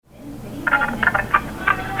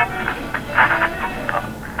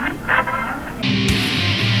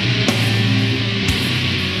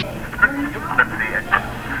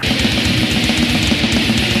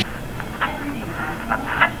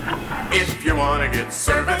wanna get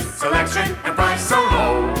service, selection, and price so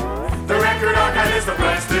low. The Record Archive is the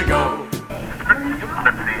place to go.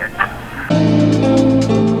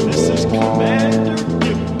 This is Commander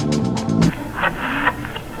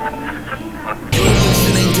You're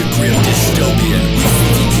listening to Grim Dystopian with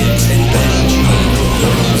Freaky Kids and Benny G, the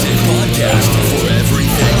music podcast for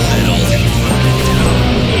everything metal.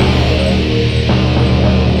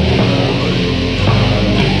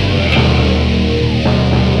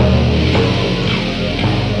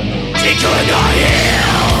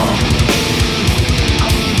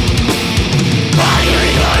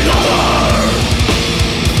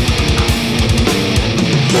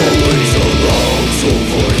 Always around, so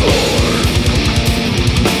forlorn.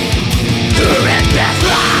 The red death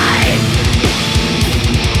line.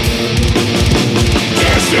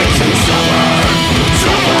 Distance to summer,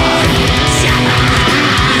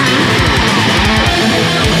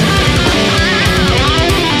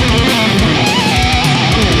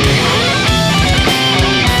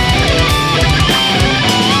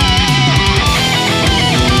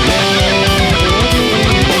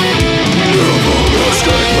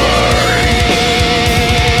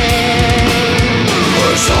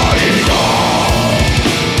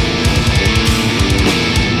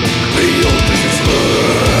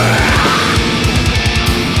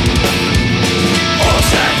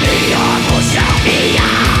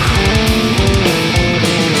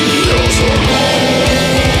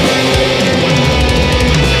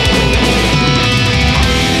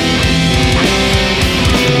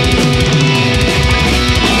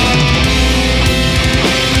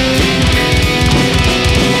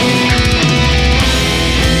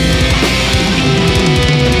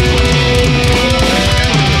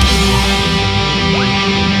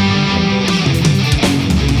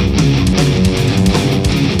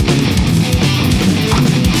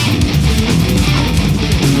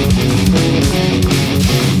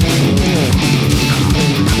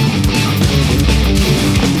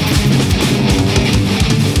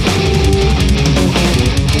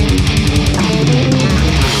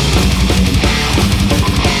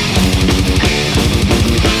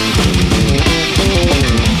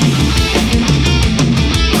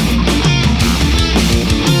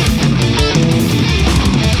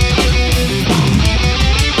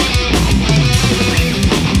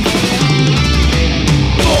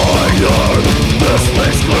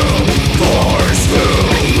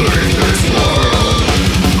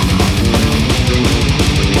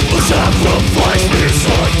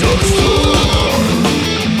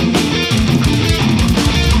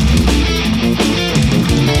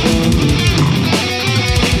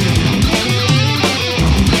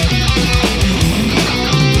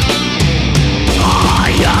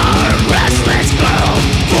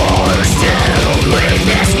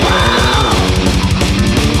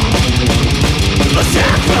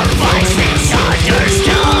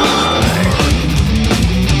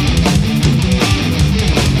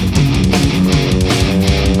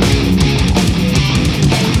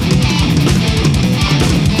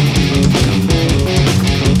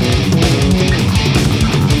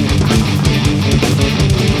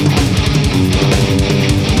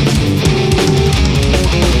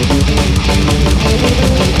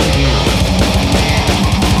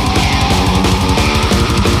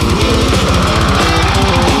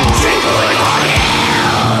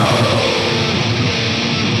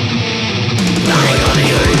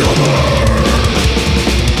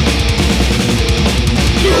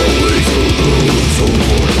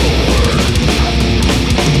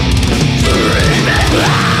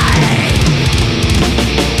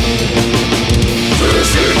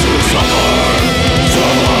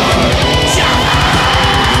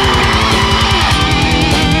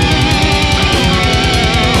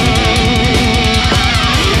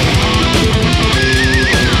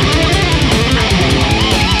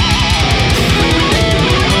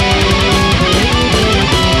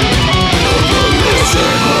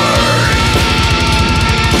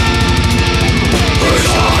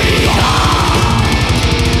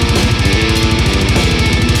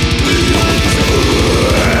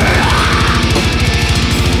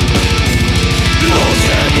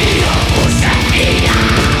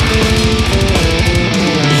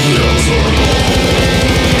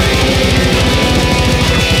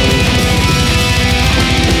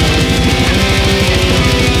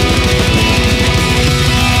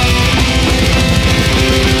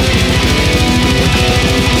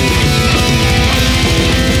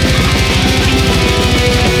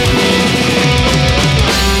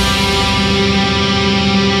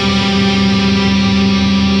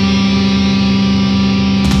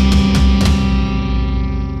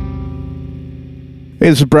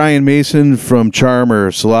 this is Brian Mason from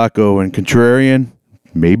Charmer, Sulaco, and Contrarian,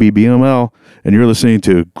 maybe BML, and you're listening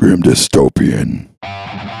to Grim Dystopian.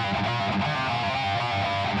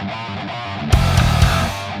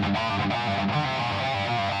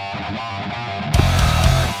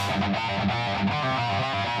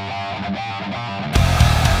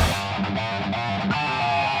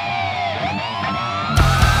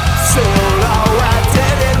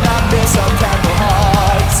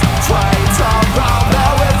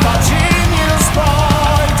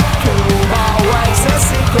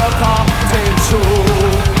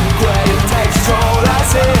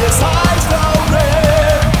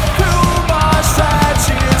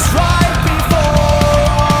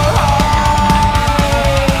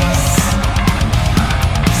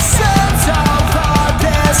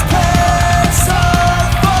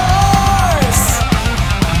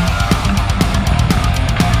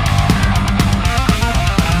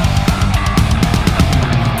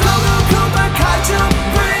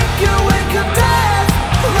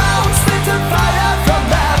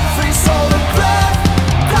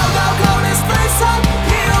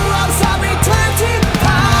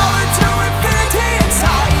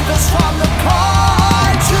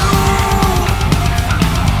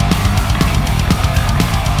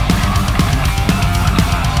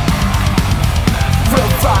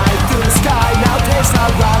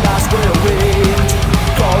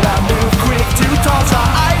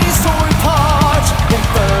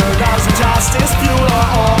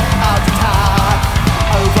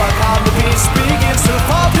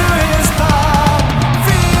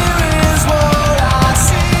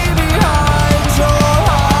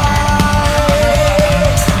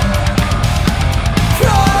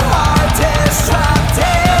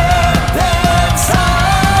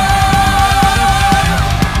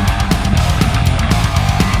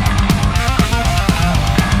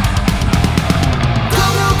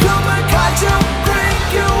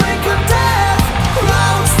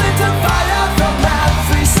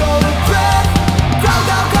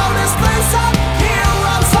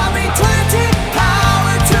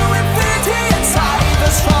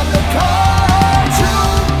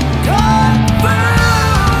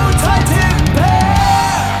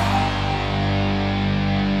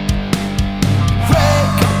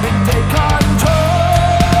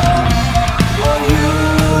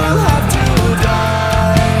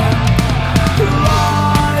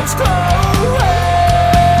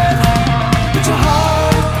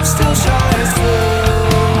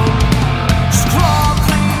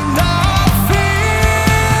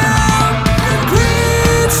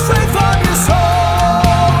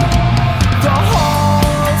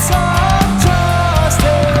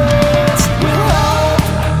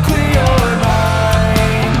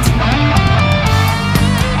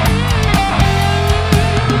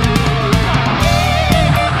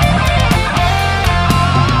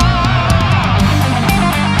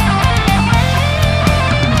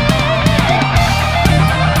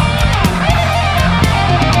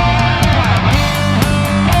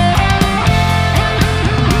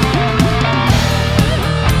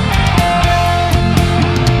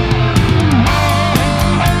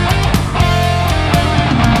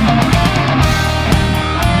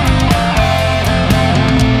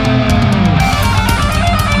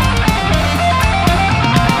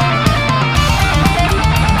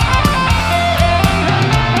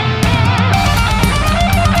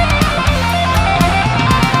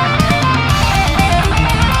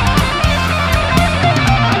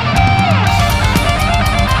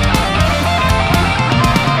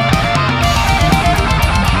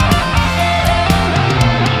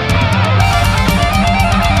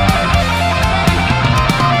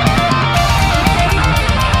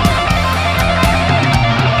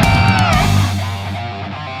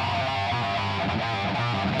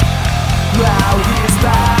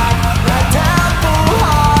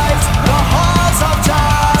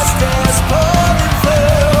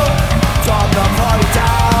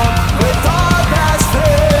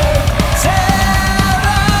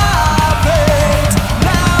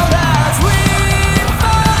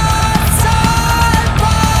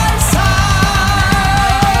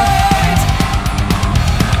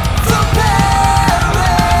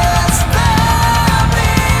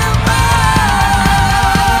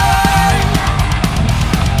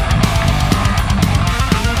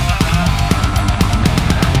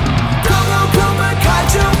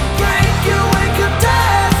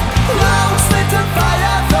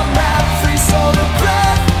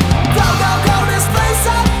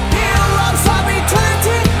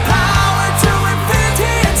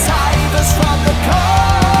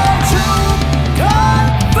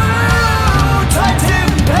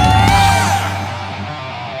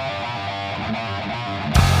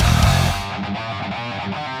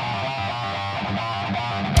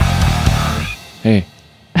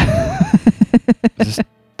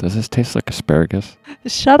 Does this taste like asparagus?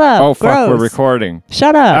 Shut up. Oh, fuck, we're Gross. recording.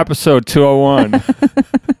 Shut up. Episode 201.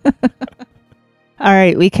 All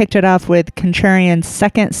right, we kicked it off with Contrarian's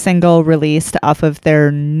second single released off of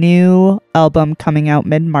their new album coming out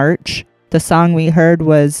mid-March. The song we heard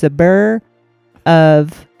was Zabur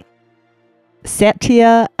of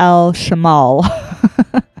Satya al-Shamal.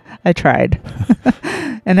 I tried.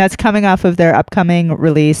 And that's coming off of their upcoming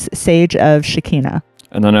release, Sage of Shekinah.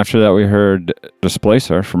 And then after that, we heard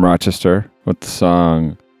Displacer from Rochester with the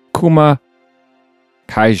song Kuma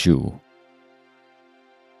Kaiju.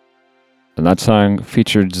 And that song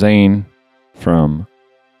featured Zane from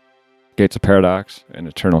Gates of Paradox and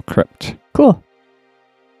Eternal Crypt. Cool.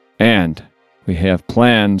 And we have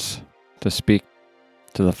plans to speak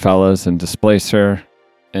to the fellas in Displacer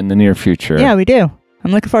in the near future. Yeah, we do.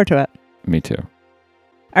 I'm looking forward to it. Me too.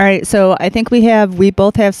 All right, so I think we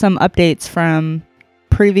both have some updates from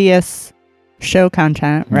previous show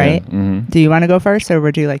content, right? Yeah, mm-hmm. Do you want to go first, or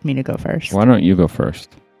would you like me to go first? Why don't you go first?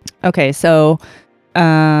 Okay, so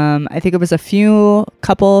I think it was a few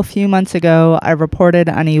months ago, I reported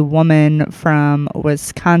on a woman from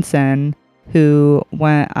Wisconsin who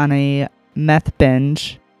went on a meth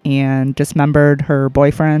binge and dismembered her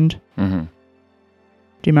boyfriend. Mm-hmm. Do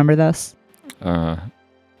you remember this? I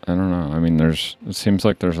don't know. I mean, it seems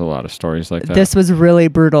like there's a lot of stories like that. This was really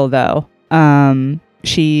brutal, though.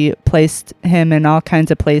 She placed him in all kinds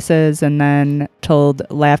of places and then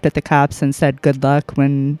laughed at the cops and said good luck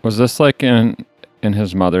when... Was this like in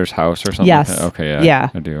his mother's house or something? Yes. Like that? Okay, yeah.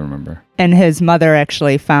 I do remember. And his mother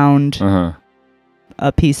actually found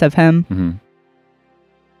a piece of him.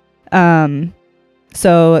 Mm-hmm.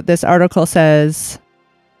 So this article says...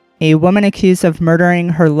 A woman accused of murdering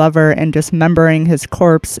her lover and dismembering his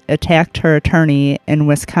corpse attacked her attorney in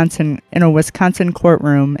a Wisconsin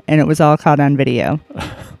courtroom, and it was all caught on video.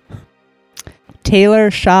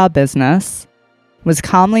 Taylor Shaw Business was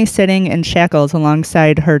calmly sitting in shackles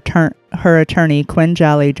alongside her attorney, Quinn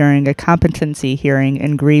Jolly, during a competency hearing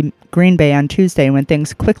in Green Bay on Tuesday when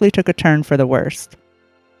things quickly took a turn for the worst.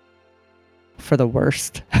 For the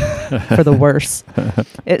worst. For the worse.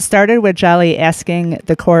 It started with Jolly asking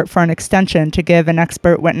the court for an extension to give an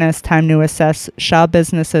expert witness time to assess Shaw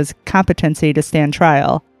Business's competency to stand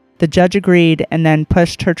trial. The judge agreed and then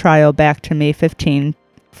pushed her trial back to May 15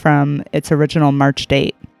 from its original March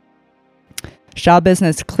date. Shaw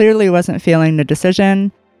Business clearly wasn't feeling the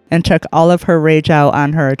decision and took all of her rage out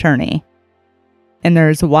on her attorney. And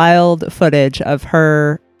there's wild footage of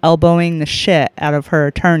her elbowing the shit out of her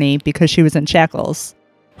attorney because she was in shackles.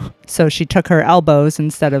 So she took her elbows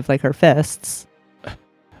instead of like her fists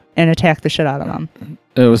and attacked the shit out of him.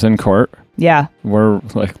 It was in court? Yeah.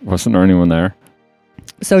 Wasn't there anyone there?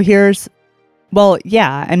 So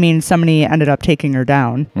yeah, I mean, somebody ended up taking her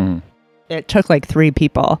down. Mm. It took like 3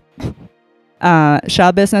 people.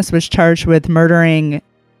 Shaw Business was charged with murdering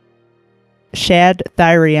Shad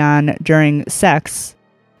Thyrion during sex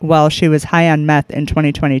while she was high on meth in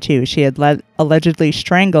 2022. She had allegedly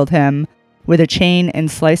strangled him with a chain and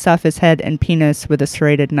sliced off his head and penis with a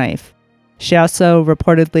serrated knife. She also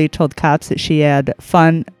reportedly told cops that she had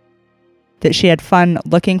fun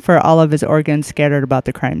looking for all of his organs scattered about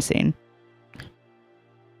the crime scene.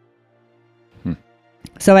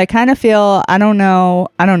 So I kind of feel, I don't know.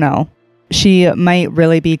 She might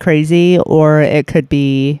really be crazy, or it could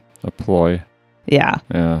be a ploy. Yeah.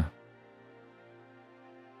 Yeah.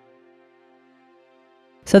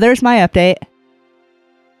 So there's my update.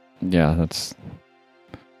 Yeah, that's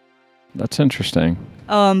interesting.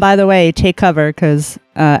 Oh, and by the way, take cover because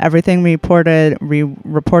everything we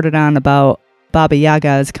reported on about Baba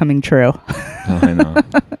Yaga is coming true. Oh, I know.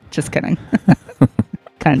 Just kidding.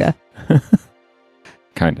 Kinda.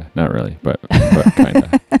 Kinda, not really, but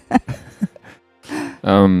kinda.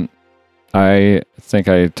 I think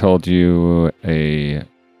I told you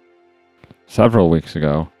several weeks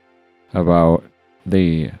ago about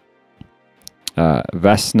the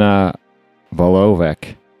Vesna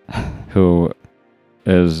Volovic, who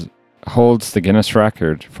holds the Guinness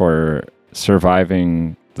record for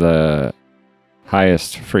surviving the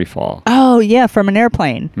highest free fall. Oh yeah, from an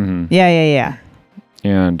airplane. Mm-hmm. Yeah.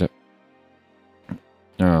 And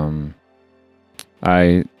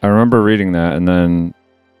I remember reading that and then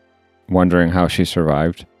wondering how she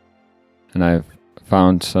survived, and I've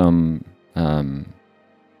found some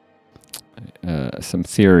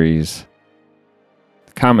theories,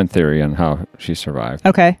 common theory on how she survived.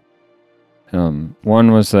 Okay.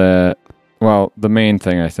 One was that, well, the main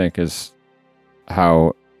thing I think is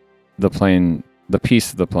how the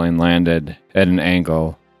piece of the plane landed at an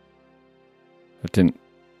angle. It didn't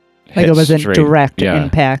Like it wasn't straight. direct Yeah.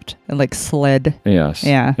 impact. It like slid. Yes.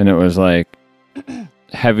 Yeah. And it was like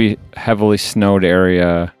heavily snowed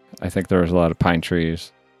area. I think there was a lot of pine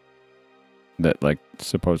trees that like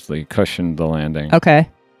supposedly cushioned the landing. Okay.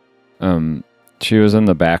 She was in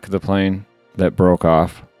the back of the plane that broke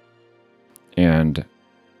off, and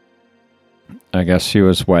I guess she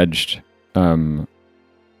was wedged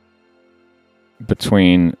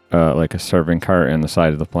between like a serving cart and the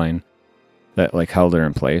side of the plane that like held her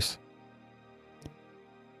in place.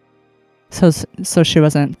 So she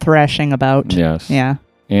wasn't thrashing about. Yes. Yeah.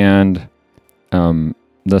 And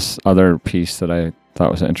this other piece that I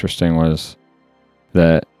thought was interesting was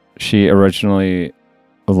that she originally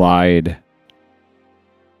lied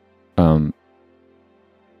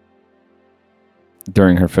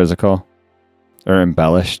during her physical, or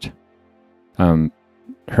embellished.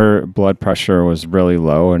 Her blood pressure was really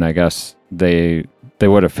low, and I guess they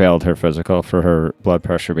would have failed her physical for her blood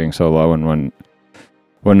pressure being so low, and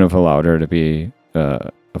wouldn't have allowed her to be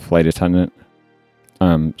a flight attendant.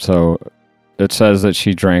 So it says that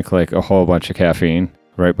she drank like a whole bunch of caffeine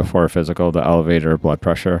right before her physical to elevate her blood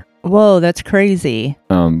pressure. Whoa, that's crazy.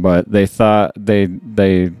 But they thought they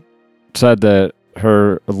said that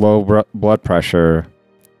her low blood pressure,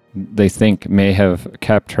 they think, may have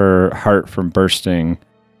kept her heart from bursting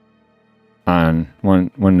on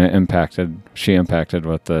when she impacted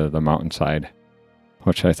with the mountainside,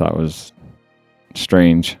 which I thought was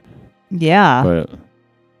strange. Yeah. But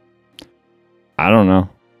I don't know.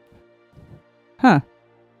 Huh.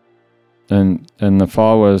 And the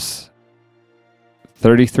fall was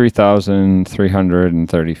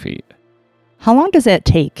 33,330 feet. How long does that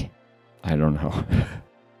take? I don't know.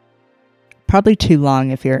 Probably too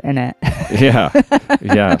long if you're in it. Yeah.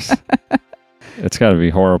 Yes. It's got to be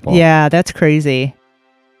horrible. Yeah, that's crazy.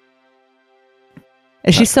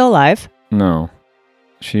 Is she still alive? No.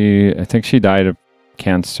 I think she died of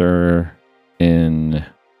cancer in,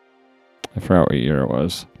 I forgot what year it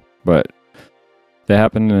was, but that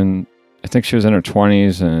happened in, I think she was in her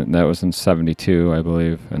 20s, and that was in 72, I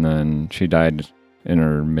believe. And then she died in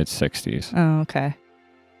her mid 60s. Oh, okay.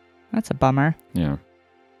 That's a bummer. Yeah.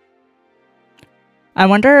 I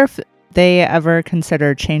wonder if they ever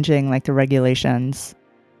considered changing like the regulations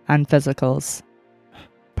on physicals.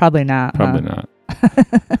 Probably not. Probably not.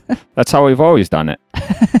 That's how we've always done it.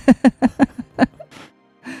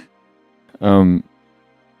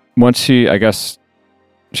 Once I guess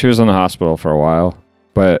she was in the hospital for a while,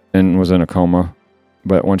 and was in a coma.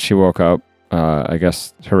 But once she woke up, I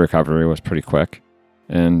guess her recovery was pretty quick,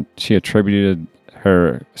 and she attributed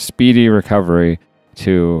her speedy recovery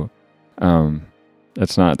to,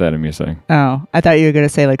 it's not that amusing. Oh, I thought you were going to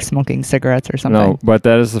say like smoking cigarettes or something. No, but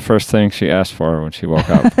that is the first thing she asked for when she woke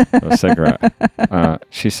up, a cigarette.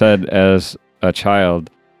 She said as a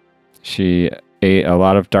child, she ate a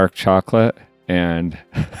lot of dark chocolate and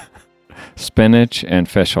spinach and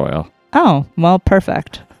fish oil. Oh, well,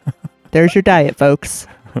 perfect. There's your diet, folks.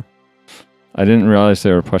 I didn't realize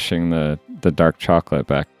they were pushing the dark chocolate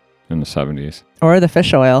back in the 70s. Or the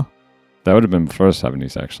fish oil. That would have been before the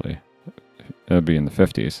 70s, actually. That would be in the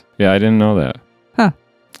 50s. Yeah, I didn't know that. Huh.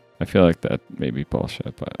 I feel like that may be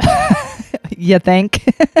bullshit, but... You think?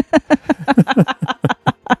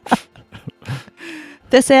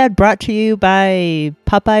 This ad brought to you by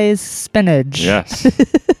Popeye's Spinach. Yes.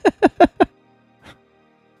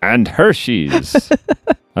 And Hershey's.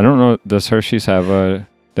 I don't know. Does Hershey's have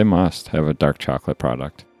they must have a dark chocolate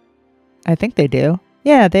product. I think they do.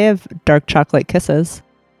 Yeah, they have dark chocolate kisses.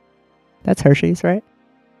 That's Hershey's, right?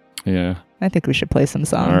 Yeah. I think we should play some All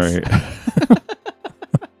songs. right.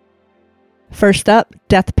 First up,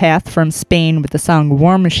 Death Path from Spain with the song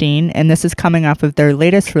War Machine, and this is coming off of their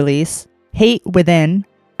latest release, Hate Within,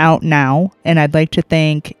 out now. And I'd like to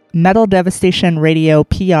thank Metal Devastation Radio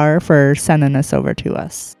PR for sending this over to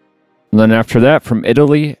us. And then after that, from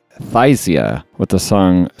Italy, Thysia with the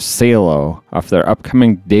song Salo off their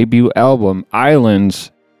upcoming debut album,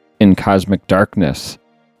 Islands in Cosmic Darkness.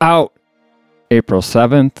 Out April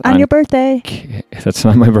 7th. On your birthday. That's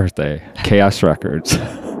not my birthday. Chaos Records.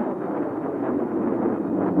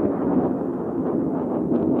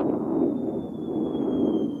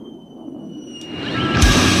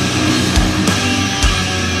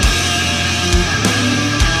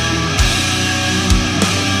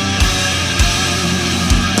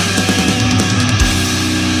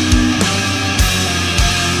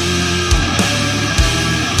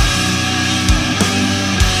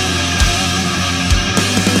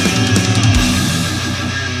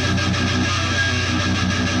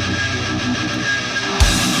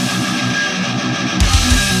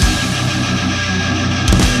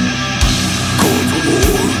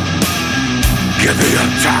 Give me a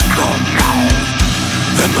tackle now.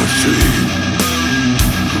 The machine.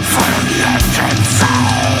 Fire the engine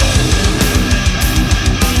sound.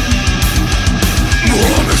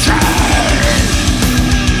 More machine.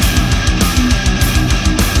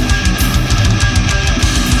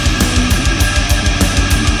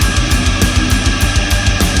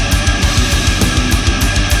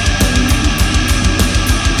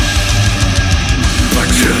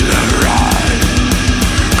 Artillery.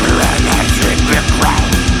 Granite in the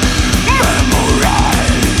ground.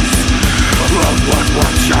 Memorize of what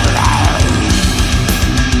once allowed.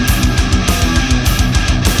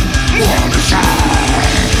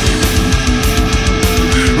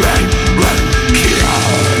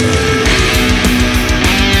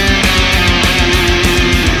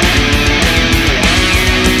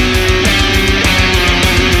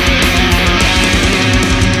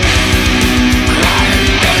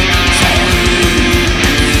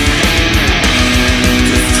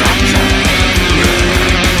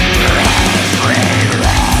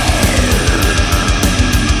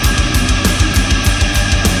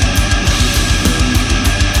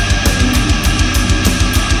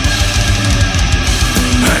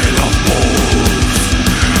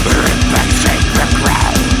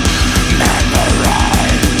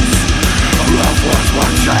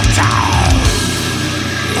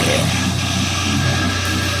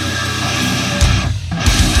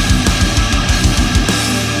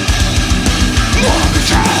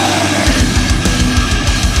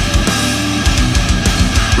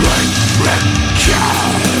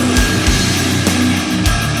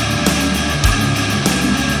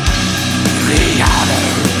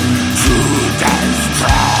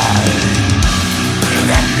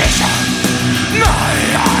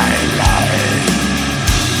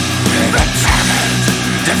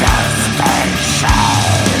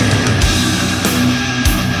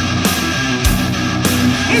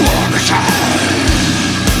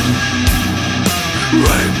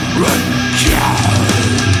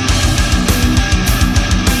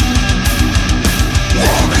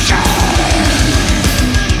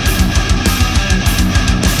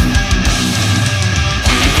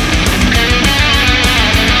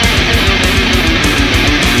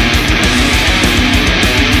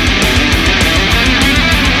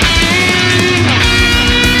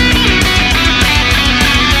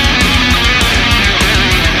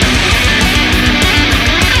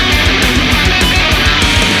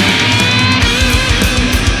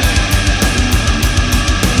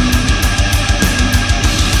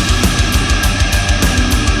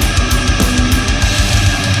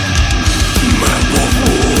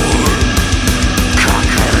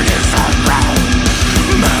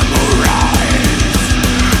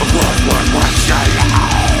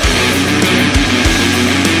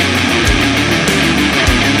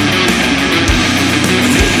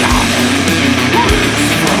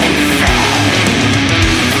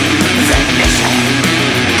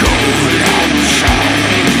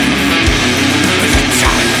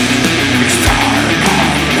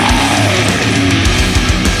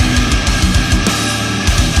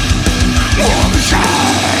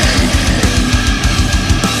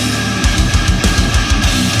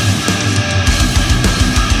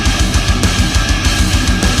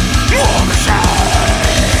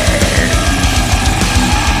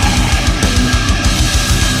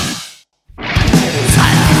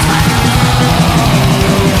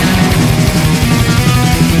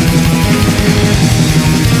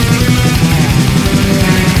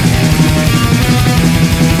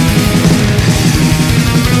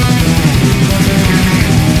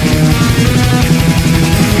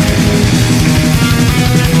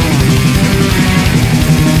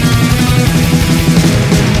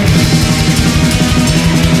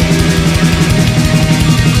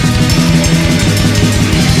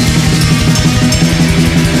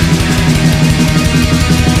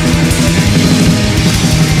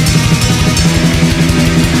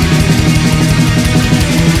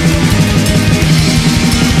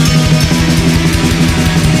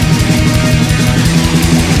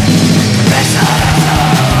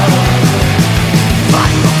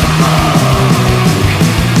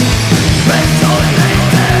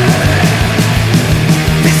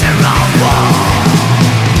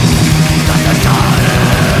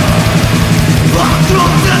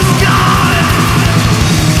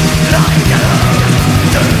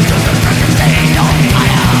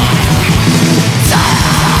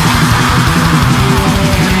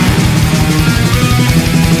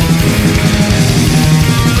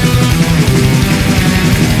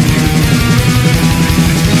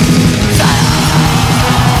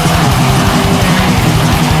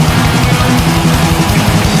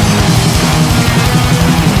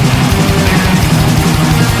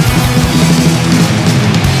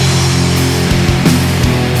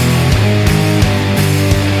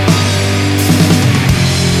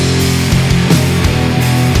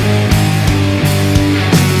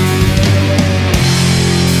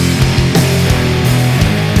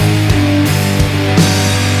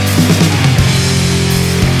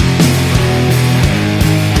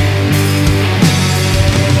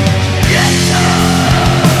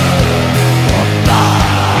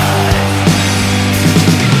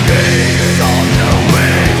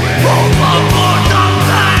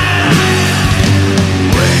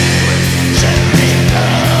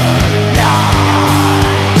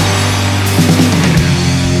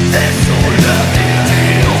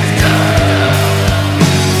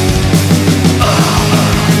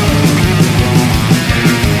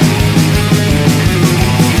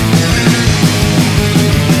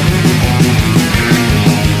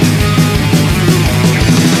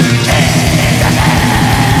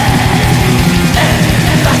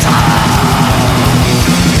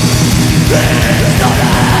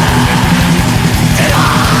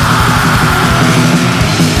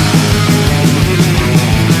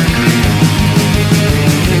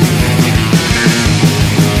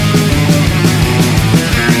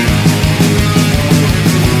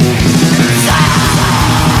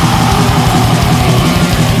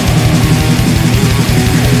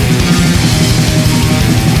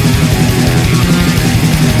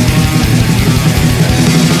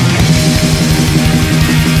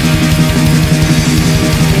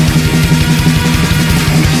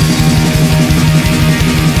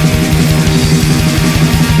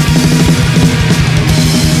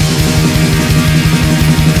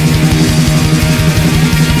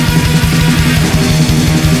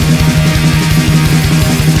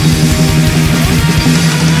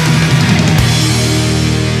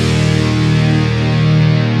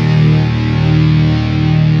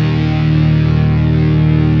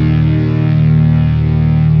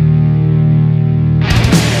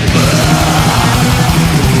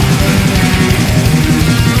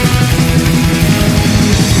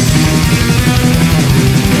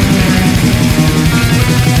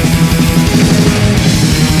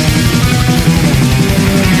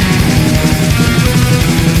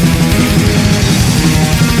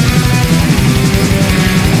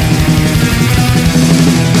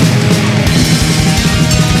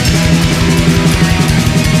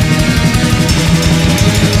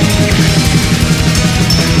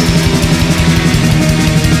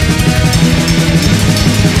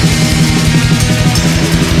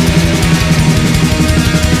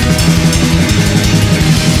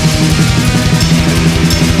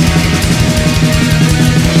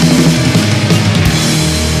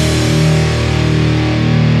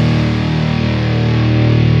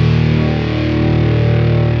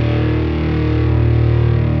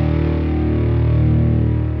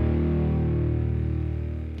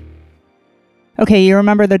 Okay, you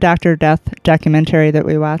remember the Dr. Death documentary that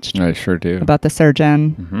we watched I sure do. about the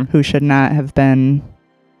surgeon Mhm. who should not have been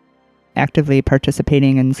actively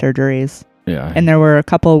participating in surgeries? Yeah. And there were a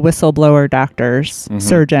couple whistleblower doctors, Mhm.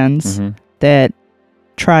 surgeons, Mhm. that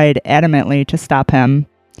tried adamantly to stop him.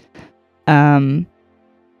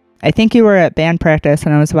 I think you were at band practice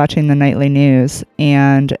and I was watching the nightly news,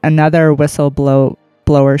 and another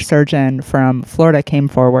whistleblower surgeon from Florida came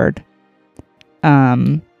forward.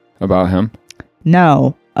 About him?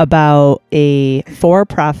 No, about a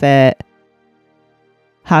for-profit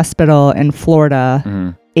hospital in Florida,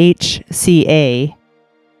 Mhm. HCA,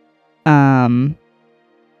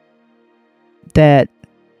 that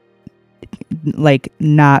like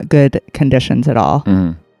not good conditions at all.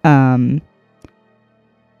 Mhm.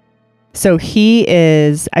 So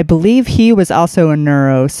I believe he was also a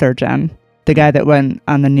neurosurgeon, the guy that went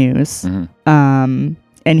on the news. Mhm.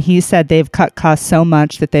 And he said they've cut costs so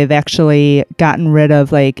much that they've actually gotten rid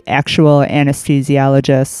of like actual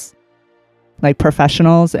anesthesiologists, like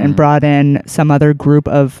professionals, and Mhm. brought in some other group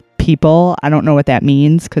of people. I don't know what that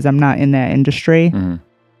means because I'm not in that industry. Mhm.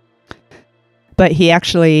 But he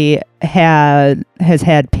actually has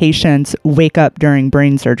had patients wake up during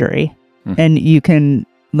brain surgery. Mm. And you can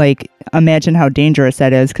like imagine how dangerous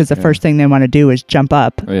that is, because the Yeah. first thing they want to do is jump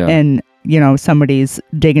up Yeah. and, somebody's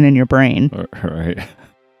digging in your brain. Right.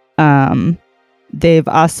 They've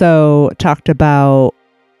also talked about,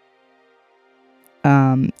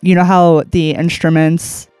 how the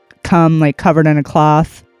instruments come like covered in a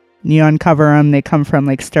cloth. You uncover them, they come from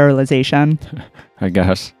like sterilization. I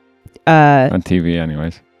guess. Uh, On TV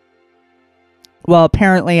anyways. Well,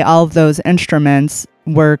 apparently all of those instruments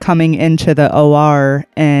were coming into the OR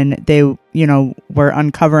and they, were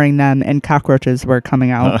uncovering them and cockroaches were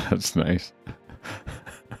coming out. That's nice.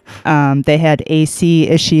 They had AC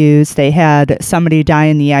issues. They had somebody die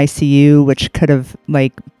in the ICU, which could have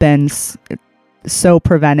like been so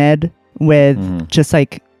prevented with Mhm. just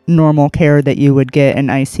like normal care that you would get in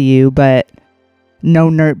ICU, but no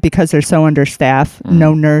nurse, because they're so understaffed,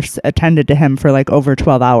 no nurse attended to him for like over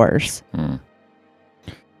 12 hours. Mm.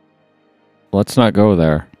 Let's not go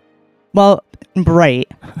there. Well, right.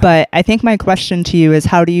 But I think my question to you is,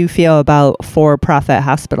 how do you feel about for-profit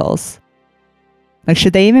hospitals? Like,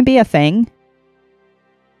 should they even be a thing?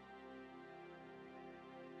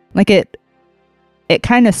 Like, it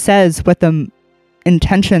kind of says what the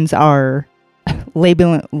intentions are,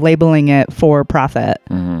 labeling it for-profit.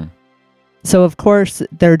 Mm-hmm. So, of course,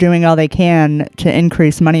 they're doing all they can to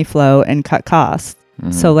increase money flow and cut costs.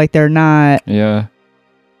 Mm-hmm. So, like, they're not... Yeah.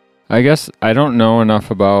 I guess I don't know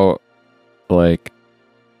enough about, like,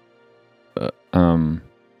 the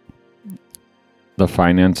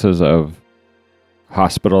finances of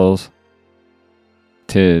hospitals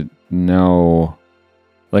to know,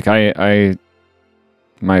 like, my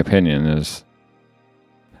opinion is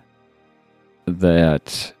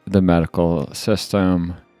that the medical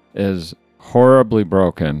system is horribly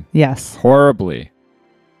broken. Yes. Horribly.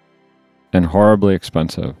 And horribly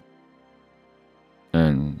expensive.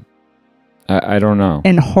 And I don't know.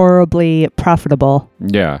 And horribly profitable.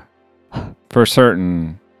 Yeah. For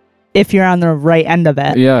certain. If you're on the right end of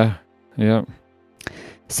it. Yeah. Yeah.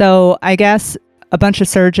 So I guess a bunch of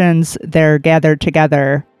surgeons there gathered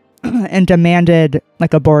together and demanded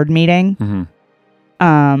like a board meeting.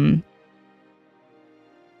 Mm-hmm.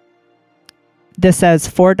 This says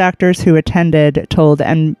 4 doctors who attended told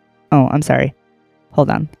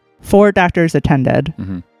Four doctors attended.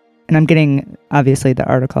 Mm-hmm. And I'm getting, obviously, the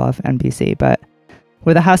article off NBC, but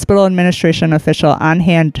with a hospital administration official on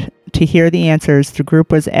hand to hear the answers, the group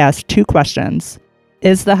was asked 2 questions.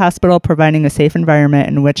 Is the hospital providing a safe environment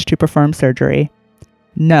in which to perform surgery?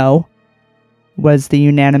 No, was the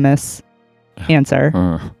unanimous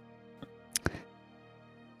answer.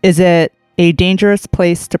 Is it a dangerous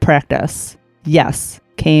place to practice? Yes,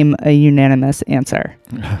 came a unanimous answer.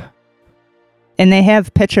 And they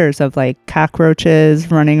have pictures of like cockroaches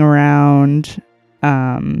running around,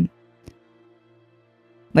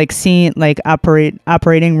 like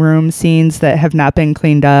operating room scenes that have not been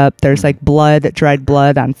cleaned up. There's like dried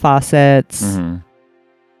blood on faucets. Mm-hmm.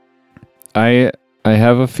 I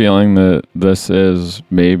have a feeling that this is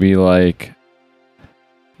maybe like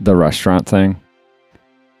the restaurant thing.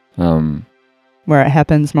 Where it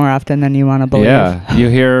happens more often than you want to believe. Yeah,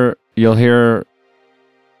 you'll hear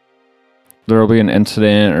there'll be an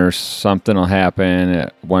incident or something will happen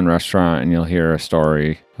at one restaurant and you'll hear a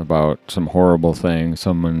story about some horrible thing,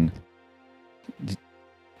 someone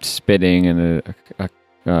spitting in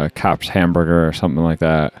a cop's hamburger or something like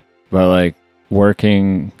that. But like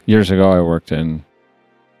working years ago, I worked in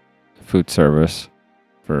food service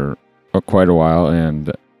for quite a while,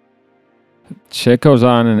 and shit goes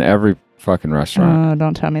on in every fucking restaurant.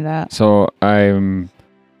 Don't tell me that. So I don't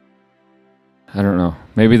know.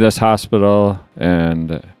 Maybe this hospital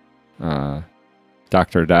and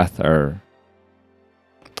Dr. Death are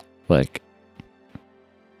like,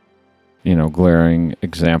 glaring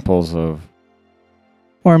examples of.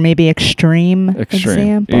 Or maybe extreme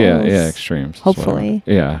examples. Yeah, extremes. Hopefully.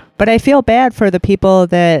 Yeah. But I feel bad for the people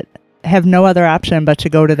that have no other option but to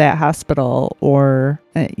go to that hospital or,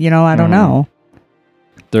 I don't know.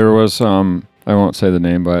 There was, I won't say the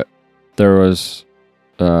name, but there was,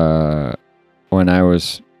 when I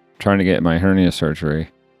was trying to get my hernia surgery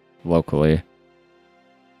locally,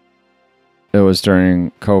 it was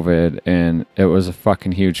during COVID, and it was a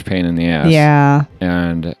fucking huge pain in the ass. Yeah.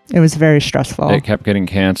 And it was very stressful. It kept getting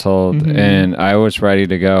canceled, and I was ready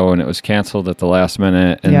to go, and it was canceled at the last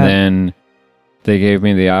minute. And then they gave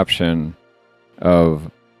me the option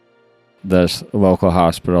of this local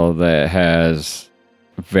hospital that has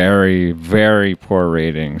very, very poor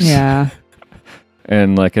ratings. Yeah.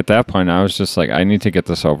 And like at that point, I was just like, I need to get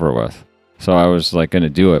this over with. So I was like going to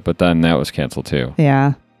do it, but then that was canceled too.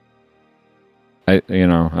 Yeah. I don't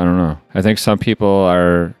know. I think some people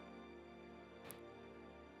are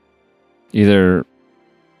either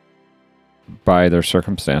by their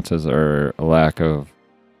circumstances or a lack of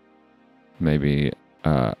maybe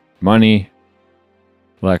money,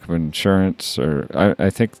 lack of insurance, or I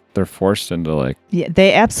think they're forced into like... Yeah,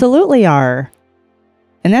 they absolutely are.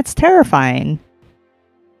 And that's terrifying.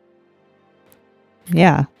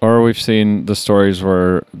 Yeah. Or we've seen the stories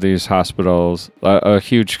where these hospitals, a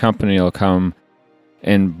huge company will come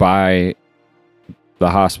and buy the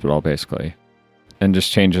hospital basically and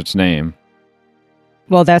just change its name.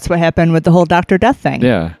 Well, that's what happened with the whole Dr. Death thing.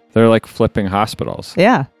 Yeah. They're like flipping hospitals.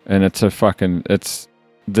 Yeah. And it's it's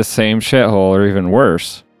the same shithole or even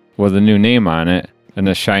worse with a new name on it and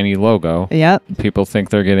a shiny logo. Yep. People think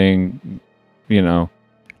they're getting,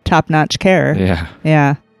 top-notch care. Yeah.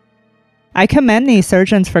 Yeah. I commend these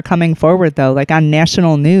surgeons for coming forward, though, like on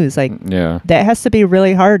national news. Like, that has to be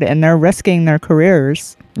really hard, and they're risking their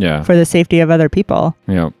careers for the safety of other people.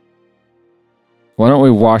 Yeah. Why don't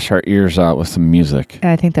we wash our ears out with some music?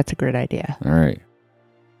 I think that's a great idea. All right.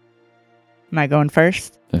 Am I going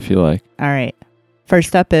first? If you like. All right.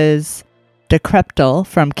 First up is Decreptal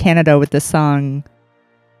from Canada with the song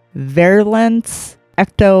Virulence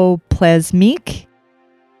Ectoplasmique.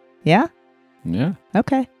 Yeah? Yeah.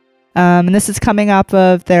 Okay. And this is coming off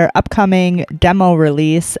of their upcoming demo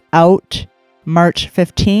release out March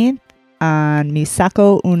 15th on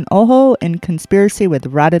Misako Un Oho in Conspiracy with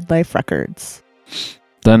Rotted Life Records.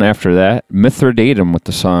 Then after that, Mithridatum with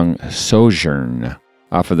the song Sojourn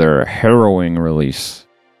off of their Harrowing release.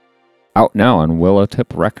 Out now on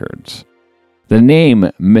Willowtip Records. The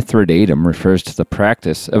name Mithridatum refers to the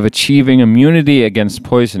practice of achieving immunity against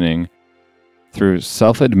poisoning through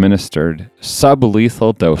self-administered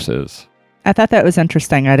sublethal doses. I thought that was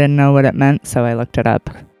interesting. I didn't know what it meant, so I looked it up,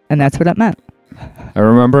 and that's what it meant. I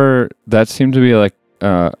remember that seemed to be like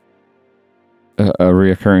a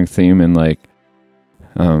reoccurring theme in like,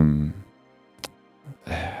 I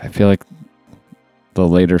feel like the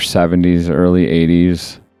later 70s, early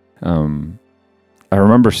 80s. I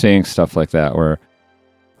remember seeing stuff like that where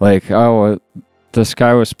like, this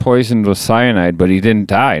guy was poisoned with cyanide, but he didn't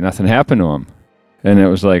die. Nothing happened to him. And it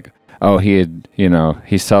was like, he had,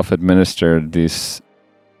 he self-administered these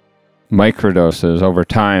microdoses over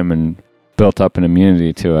time and built up an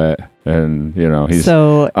immunity to it. And, he's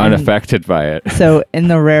unaffected by it. So in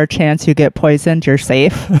the rare chance you get poisoned, you're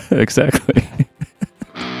safe? Exactly.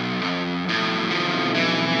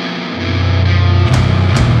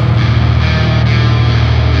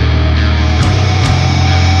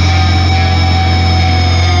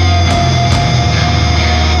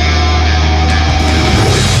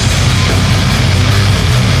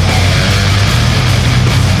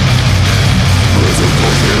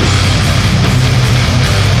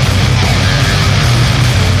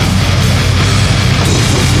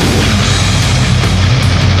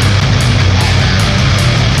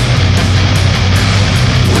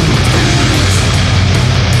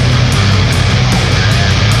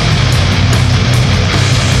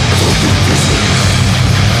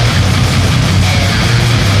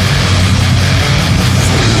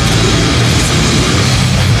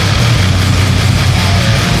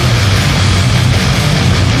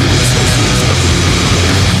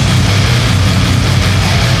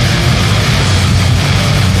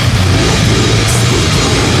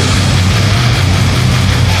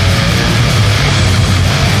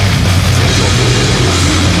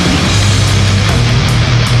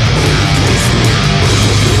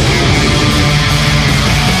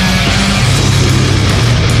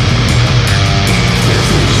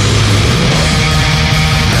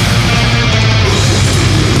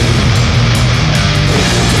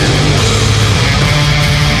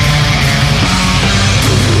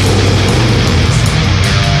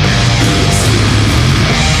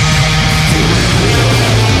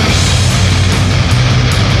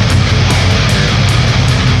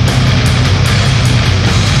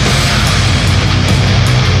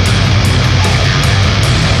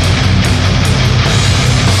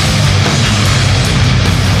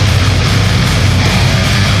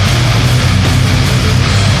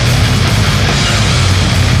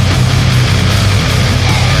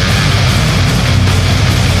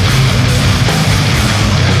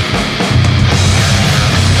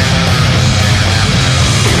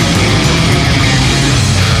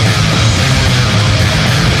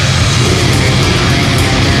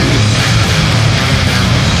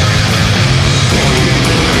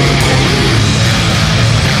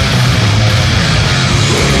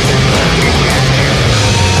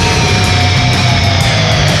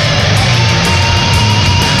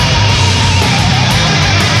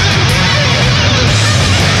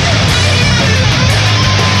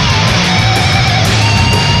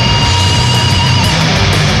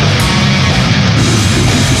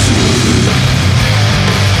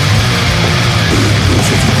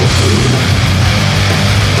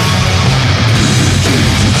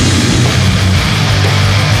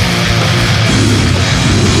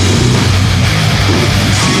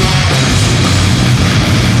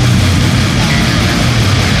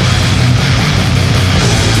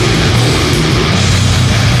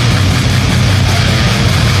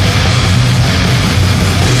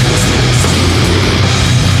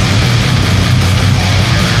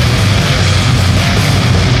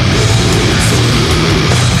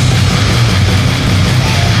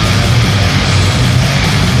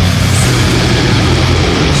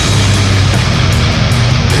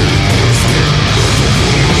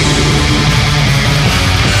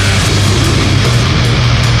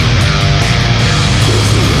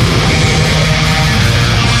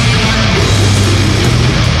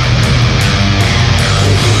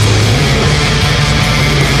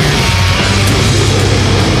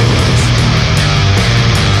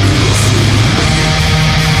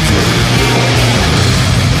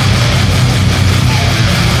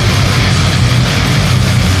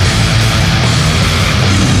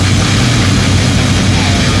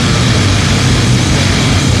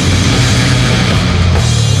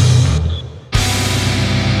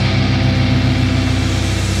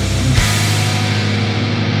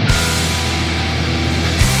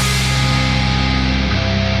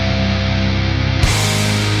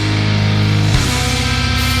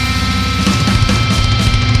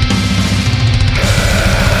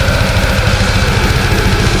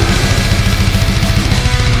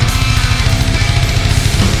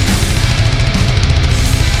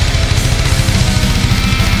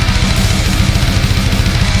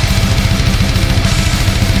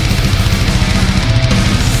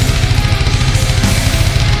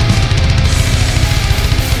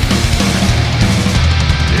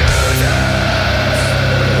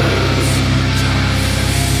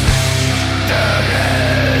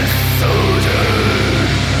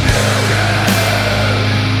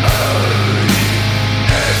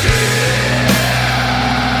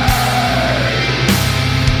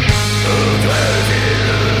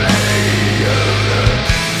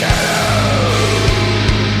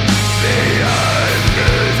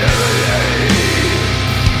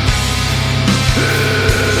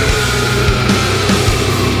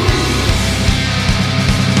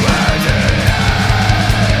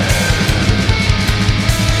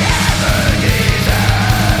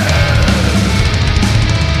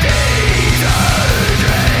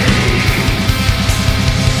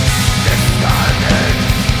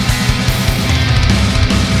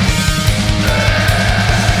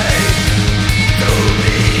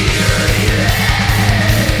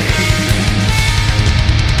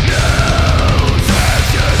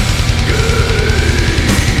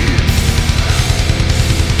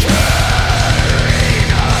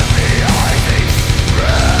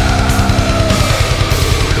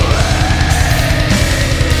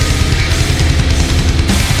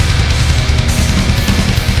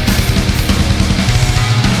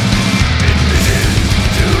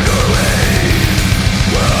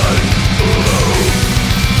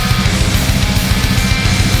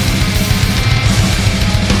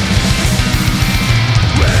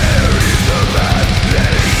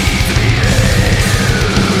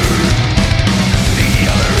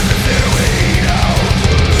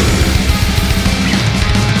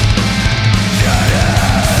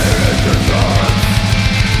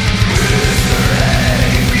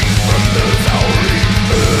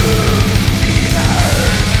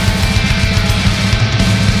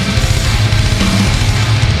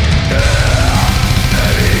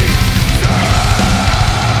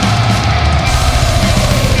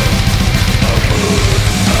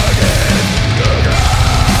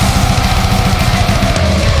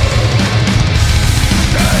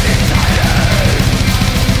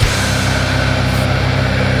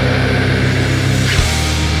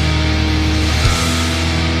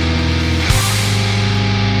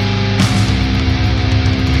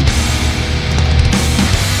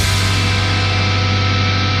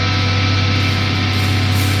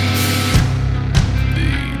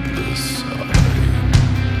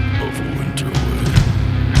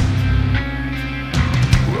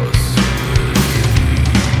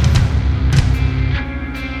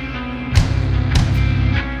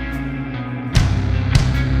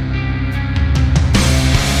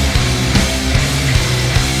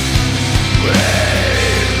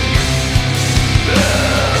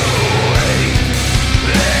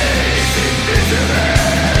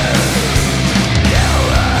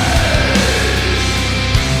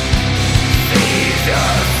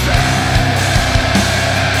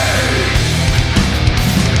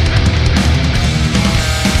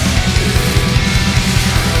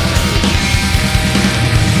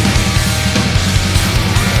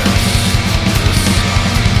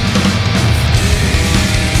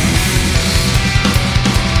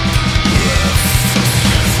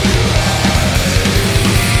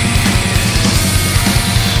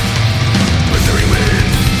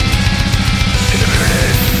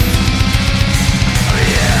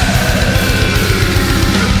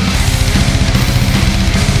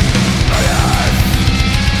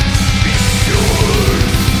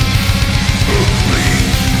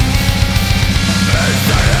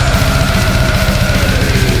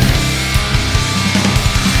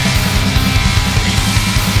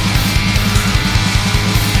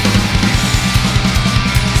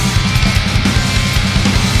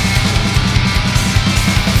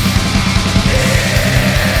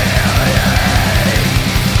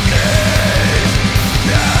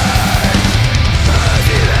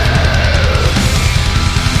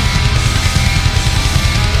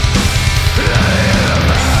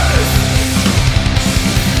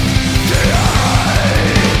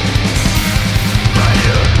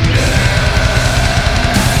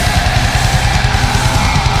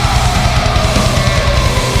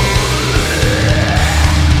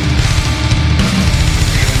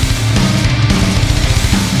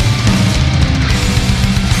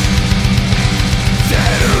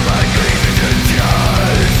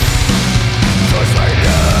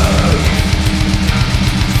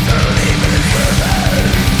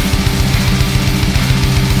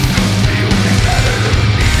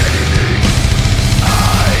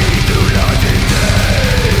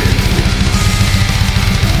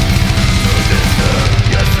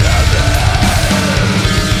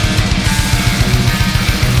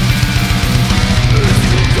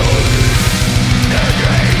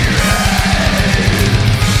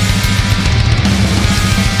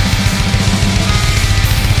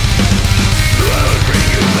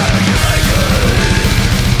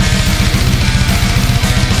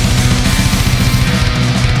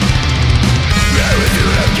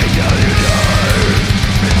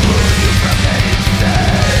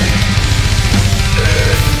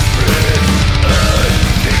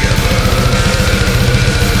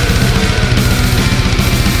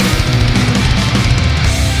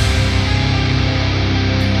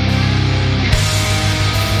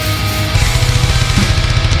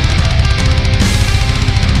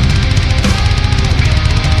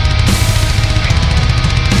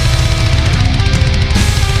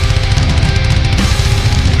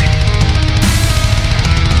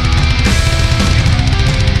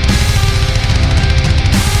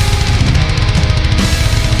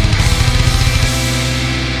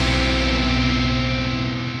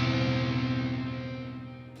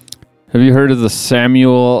 Have you heard of the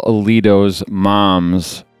Samuel Alito's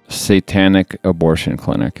mom's satanic abortion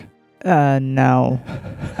clinic? No,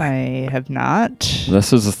 I have not.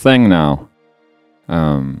 This is a thing now.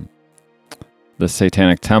 The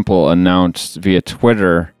Satanic Temple announced via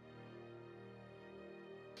Twitter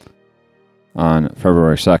on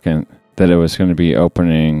February 2nd that it was going to be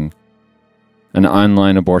opening an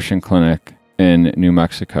online abortion clinic in New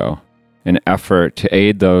Mexico, an effort to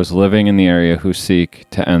aid those living in the area who seek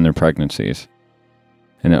to end their pregnancies.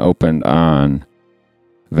 And it opened on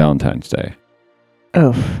Valentine's Day.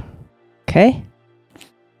 Oh, okay.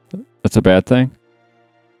 That's a bad thing?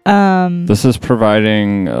 This is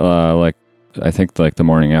providing, I think, the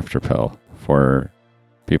morning after pill for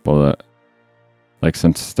people that,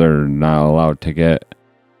 since they're not allowed to get.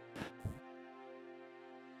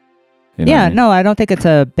 Yeah, no, I don't think it's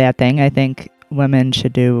a bad thing. I think women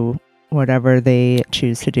should do whatever they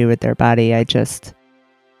choose to do with their body. It's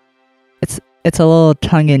a little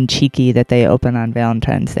tongue-in-cheeky that they open on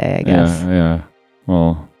Valentine's Day, I guess. Yeah.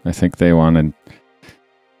 Well, I think they wanted,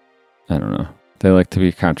 I don't know. They like to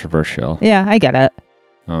be controversial. Yeah, I get it.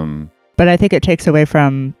 But I think it takes away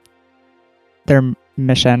from their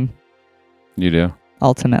mission. You do?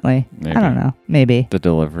 Ultimately. Maybe. I don't know. Maybe. The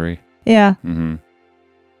delivery. Yeah. Mm-hmm.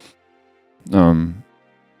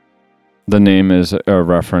 The name is a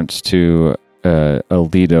reference to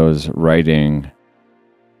Alito's writing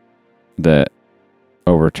that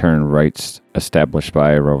overturned rights established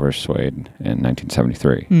by Roe vs. Wade in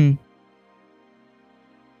 1973.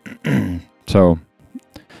 So,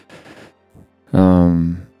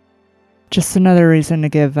 just another reason to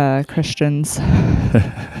give Christians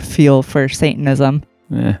fuel for Satanism.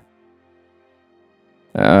 Yeah.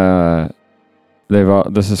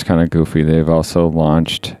 This is kind of goofy. They've also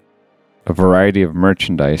launched a variety of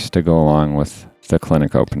merchandise to go along with the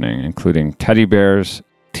clinic opening, including teddy bears,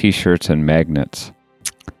 T-shirts, and magnets.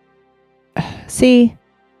 See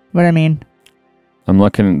what I mean? I'm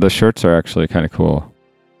looking. The shirts are actually kind of cool.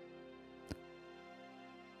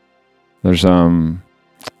 There's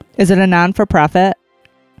Is it a non-for-profit?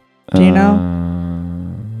 Do you know?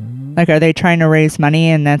 Like, are they trying to raise money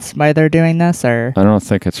and that's why they're doing this, or? I don't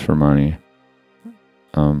think it's for money.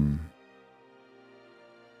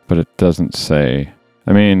 But it doesn't say.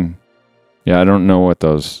 I mean, yeah, I don't know what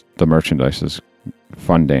the merchandise is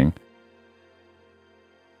funding.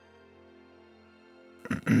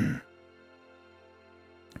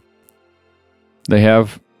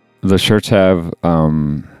 The shirts have,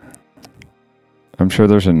 I'm sure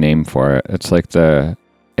there's a name for it. It's like the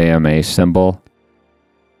AMA symbol.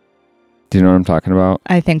 Do you know what I'm talking about?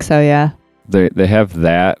 I think so, yeah. They have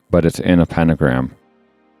that, but it's in a pentagram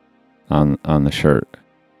on the shirt.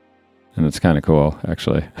 And it's kind of cool,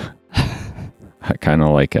 actually. I kind of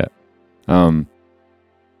like it.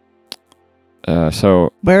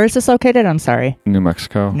 So where is this located? I'm sorry. New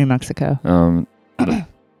Mexico. New Mexico.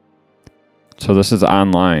 So this is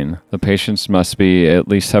online. The patients must be at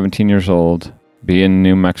least 17 years old, be in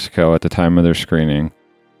New Mexico at the time of their screening,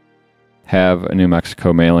 have a New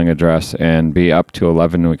Mexico mailing address, and be up to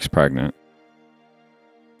 11 weeks pregnant.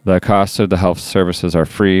 The costs of the health services are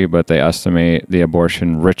free, but they estimate the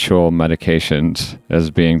abortion ritual medications as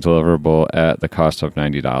being deliverable at the cost of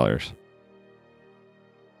 $90.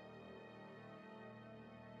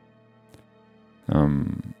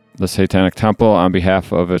 The Satanic Temple, on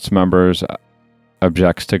behalf of its members,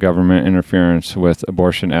 objects to government interference with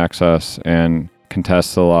abortion access and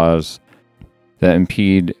contests the laws that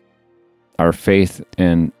impede our faith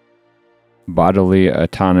in bodily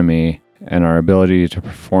autonomy and our ability to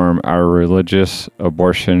perform our religious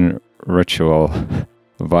abortion ritual,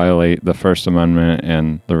 violate the First Amendment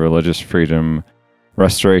and the Religious Freedom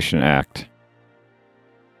Restoration Act.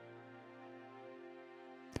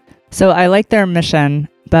 So I like their mission,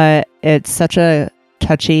 but it's such a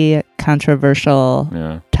touchy,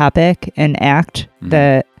 controversial topic and act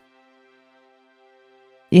that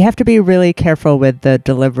you have to be really careful with the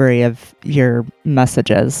delivery of your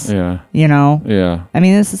messages. Yeah. You know? Yeah. I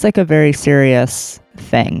mean, this is like a very serious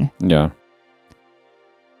thing. Yeah.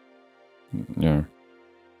 Yeah.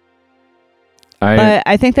 But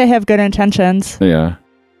I think they have good intentions. Yeah.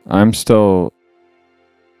 I'm still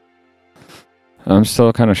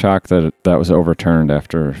kind of shocked that that was overturned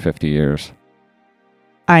after 50 years.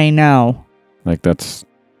 I know. Like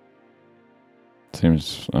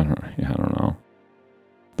seems, I don't know.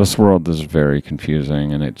 This world is very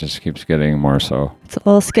confusing and it just keeps getting more so. It's a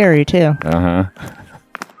little scary too. Uh-huh.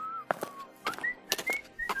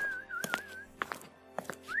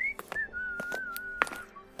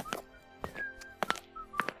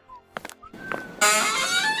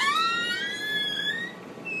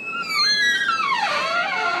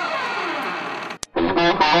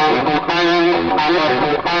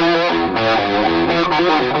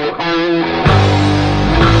 Watch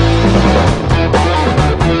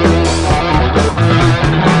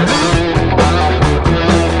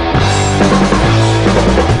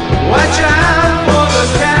out for the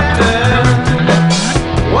captain.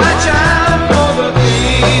 Watch out for the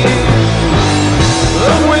thief.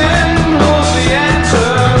 The wind holds the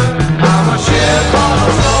answer. I'm a ship on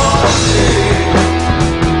a stormy sea.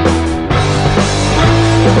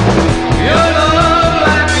 Your love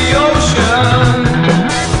like the ocean,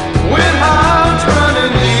 with hearts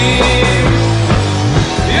running deep.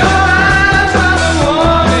 Your eyes are the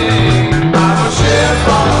warning. I'm a ship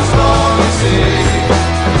on a stormy sea.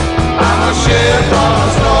 I'm a ship on a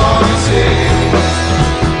stormy sea.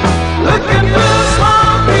 Looking through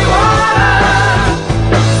swampy water,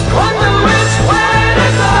 wonder which way to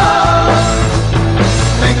go.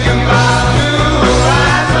 Thinking about new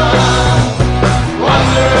horizon,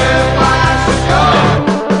 wonder if I should go.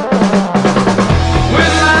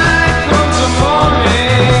 When light comes the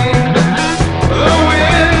morning, the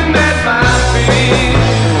wind at my feet.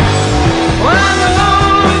 Well, I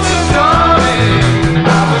know it's a dawning.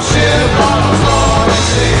 I'm a ship on a stormy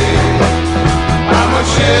sea. I'm a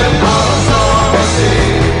ship on a stormy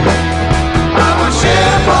sea. I'm a ship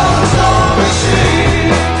on a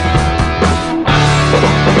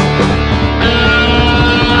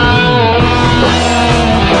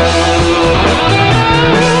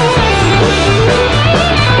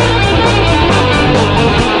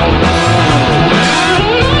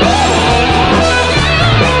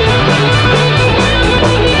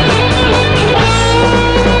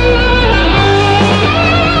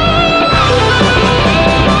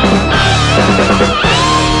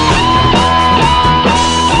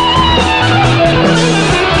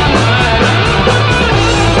stormy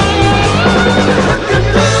sea. Looking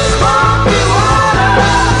through swampy water,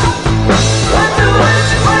 wonder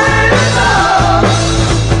which way to go.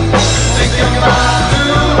 Thinking about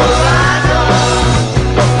new horizon,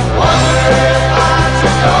 wonder if I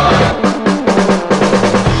should go.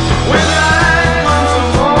 When light comes the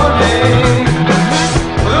morning,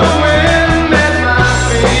 the wind at my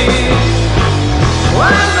feet. Well,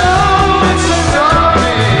 I know it's a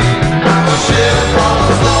dawning. I'm a ship on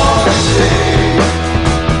a stormy sea.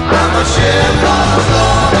 I'm a ship on a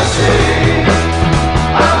stormy sea.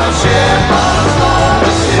 I'm a ship on a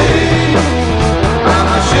stormy sea. I'm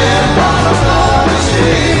a ship on a stormy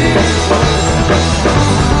sea.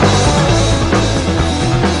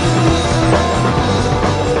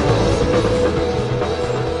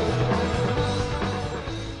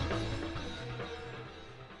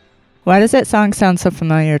 Why does that song sound so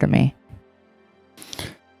familiar to me?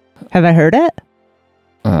 Have I heard it?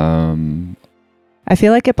 I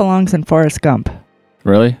feel like it belongs in Forrest Gump.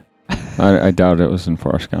 Really? I doubt it was in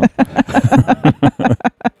Forrest Gump.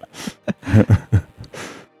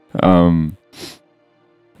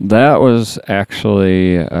 That was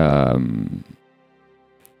actually there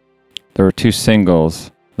were two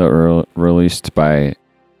singles that were released by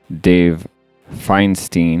Dave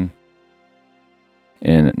Feinstein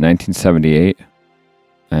in 1978,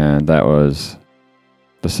 and that was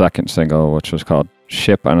the second single, which was called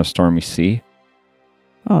 "Ship on a Stormy Sea."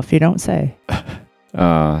 Oh, if you don't say.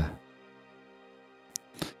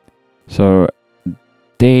 So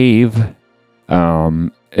Dave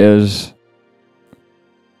is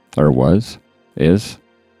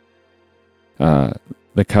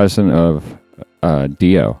the cousin of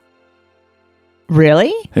Dio.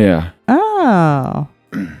 Really? Yeah. Oh.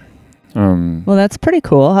 Well, that's pretty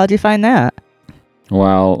cool. How'd you find that?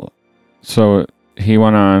 Well, so he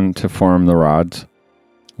went on to form the Rods,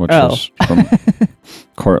 which is from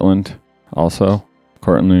Cortland,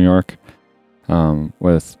 New York.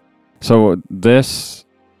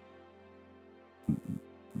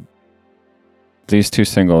 These two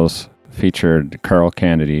singles featured Carl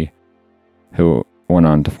Kennedy, who went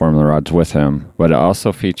on to form the Rods with him, but it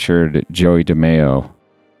also featured Joey DeMeo,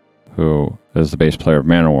 who is the bass player of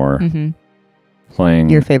Manowar, playing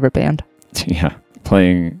your favorite band. Yeah,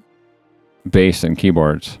 playing bass and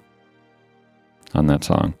keyboards on that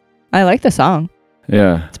song. I like the song.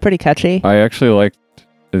 Yeah, it's pretty catchy. I actually liked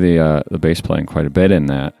the bass playing quite a bit in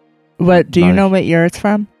that. What do you know what year it's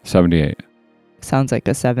from? 78. Sounds like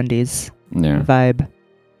a 70s vibe. Well,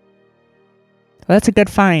 that's a good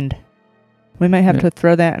find. We might have to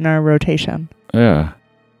throw that in our rotation. Yeah,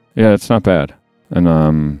 it's not bad.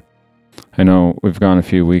 And I know we've gone a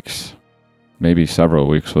few weeks, maybe several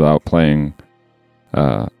weeks, without playing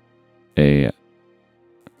a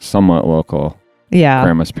somewhat local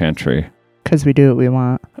Grandma's Pantry. Because we do what we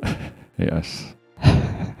want. Yes.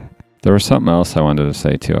 There was something else I wanted to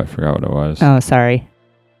say too. I forgot what it was. Oh, sorry.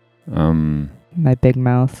 My big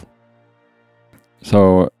mouth.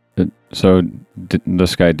 So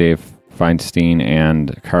this guy Dave Feinstein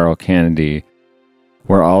and Carl Kennedy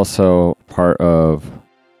were also part of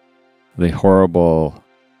the horrible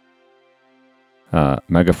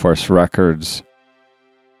Megaforce Records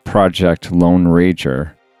project Lone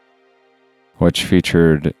Ranger, which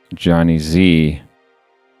featured Johnny Z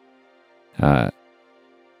and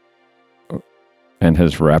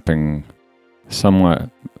his rapping, somewhat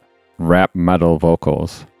rap metal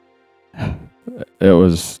vocals. It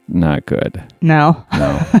was not good. No.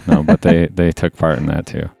 No, but they took part in that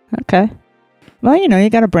too. Okay. Well, you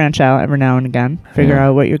got to branch out every now and again. Figure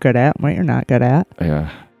out what you're good at and what you're not good at.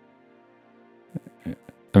 Yeah.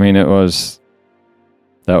 I mean, that was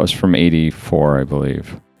from 84, I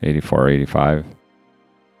believe. 84, 85.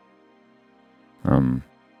 And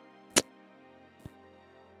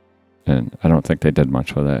I don't think they did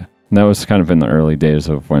much with it. And that was kind of in the early days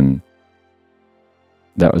of when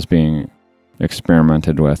that was being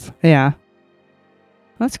experimented with. Yeah.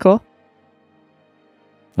 That's cool.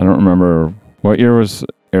 I don't remember. What year was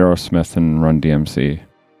Aerosmith and Run DMC?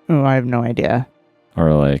 Oh, I have no idea.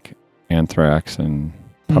 Or like Anthrax and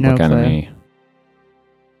Public No clue. Enemy?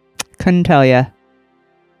 Couldn't tell you.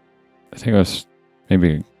 I think it was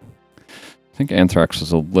maybe... I think Anthrax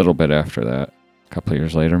was a little bit after that. A couple of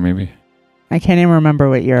years later, maybe. I can't even remember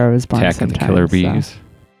what year I was born. Attack of the sometimes, Killer so. Bees.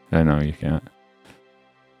 I know, you can't.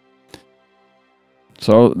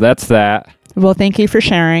 So that's that. Well, thank you for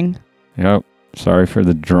sharing. Yep. Sorry for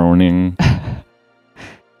the droning.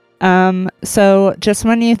 So just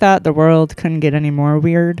when you thought the world couldn't get any more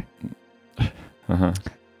weird, Uh-huh.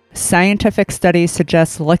 scientific studies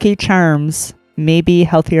suggest Lucky Charms may be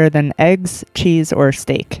healthier than eggs, cheese, or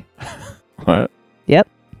steak. What? Yep.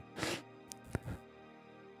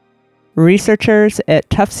 Researchers at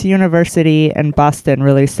Tufts University in Boston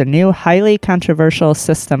released a new, highly controversial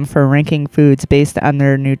system for ranking foods based on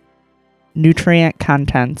their nutrient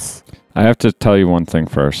contents. I have to tell you one thing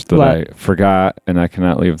first that What? I forgot, and I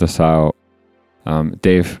cannot leave this out.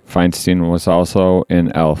 Dave Feinstein was also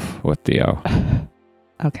in Elf with Theo.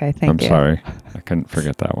 Okay, thank you. I'm sorry. I couldn't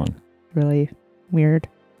forget that one. Really weird.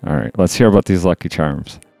 All right. Let's hear about these Lucky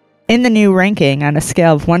Charms. In the new ranking, on a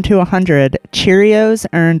scale of 1 to 100, Cheerios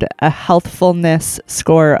earned a healthfulness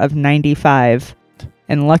score of 95,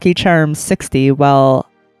 and Lucky Charms 60, while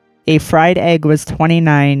a fried egg was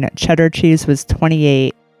 29, cheddar cheese was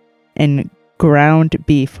 28, and ground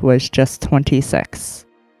beef was just 26.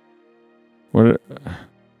 How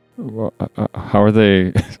are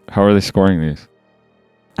they scoring these?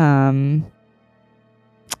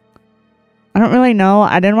 I don't really know.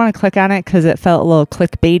 I didn't want to click on it because it felt a little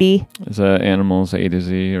clickbaity. Is that animals A to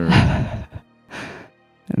Z or?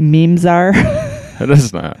 Memes are. It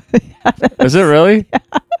is not. Is it really?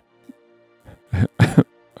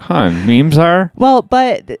 Huh? Memes are? Well,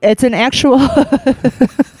 but it's an actual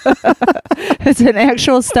it's an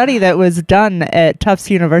actual study that was done at Tufts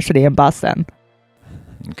University in Boston.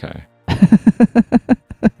 Okay.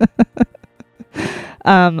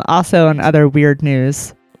 Also in other weird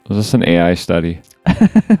news. Was this an AI study?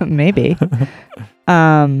 Maybe.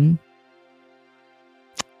 The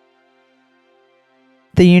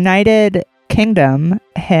United Kingdom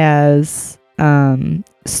has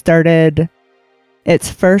started its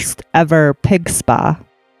first ever pig spa.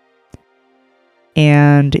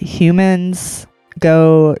 And humans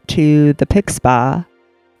go to the pig spa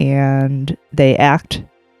and they act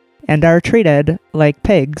and are treated like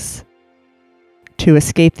pigs to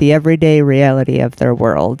escape the everyday reality of their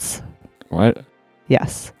worlds. What?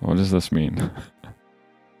 Yes. What does this mean?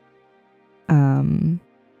 And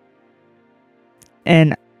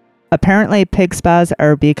apparently pig spas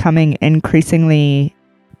are becoming increasingly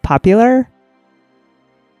popular.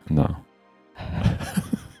 No.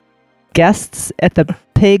 Guests at the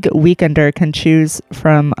Pig Weekender can choose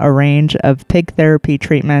from a range of pig therapy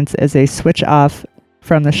treatments as they switch off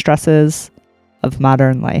from the stresses of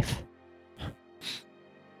modern life.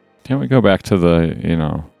 Can't we go back to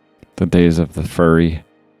the days of the furry?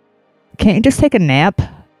 Can't you just take a nap?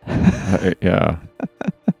 Yeah.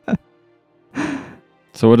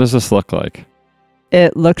 So what does this look like?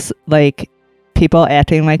 It looks like people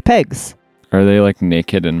acting like pigs. Are they like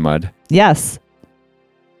naked in mud? Yes.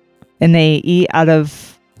 And they eat out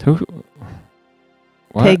of Who?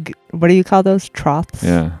 What? pig, what do you call those? Troughs?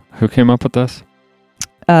 Yeah. Who came up with this?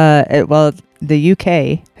 Well, the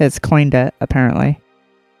UK has coined it, apparently.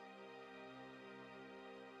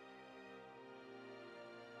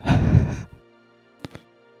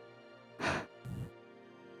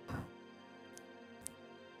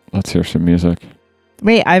 Let's hear some music.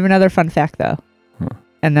 Wait, I have another fun fact, though. Huh.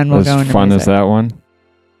 and then we'll go As into fun music. as that one?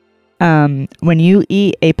 When you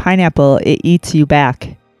eat a pineapple, it eats you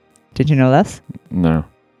back. Did you know this? No.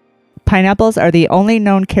 Pineapples are the only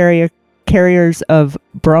known carriers of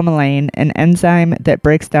bromelain, an enzyme that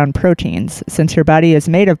breaks down proteins. Since your body is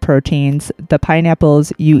made of proteins, the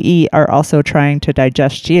pineapples you eat are also trying to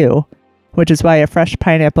digest you, which is why a fresh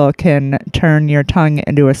pineapple can turn your tongue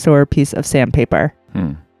into a sore piece of sandpaper.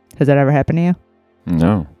 Has that ever happened to you?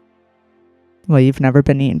 No. Well, you've never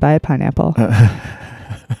been eaten by a pineapple.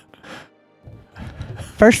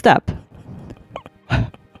 First up,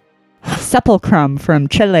 Sepulchrum from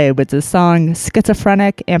Chile with the song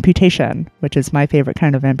Schizophrenic Amputation, which is my favorite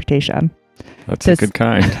kind of amputation. That's a good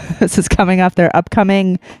kind. This is coming off their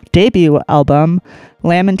upcoming debut album,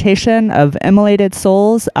 Lamentation of Immolated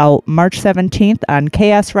Souls, out March 17th on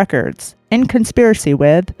Chaos Records, in conspiracy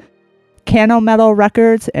with Cano Metal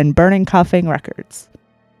Records and Burning Coughing Records.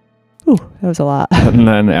 Ooh, that was a lot. And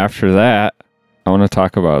then after that, I want to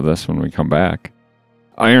talk about this when we come back.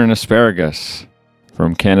 Iron Asparagus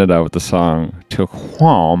from Canada with the song To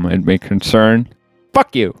Whom It May Concern,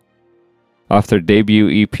 Fuck You, off their debut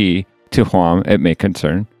EP, To Whom It May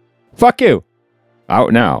Concern, Fuck You,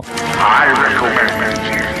 out now. I recommend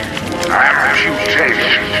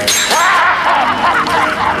amputation.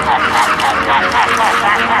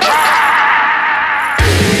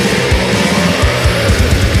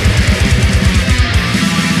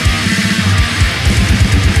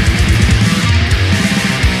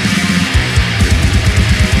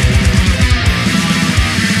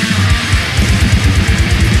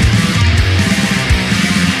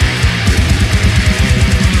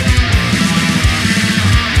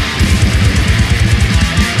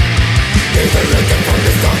 Looking for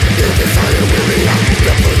the stuff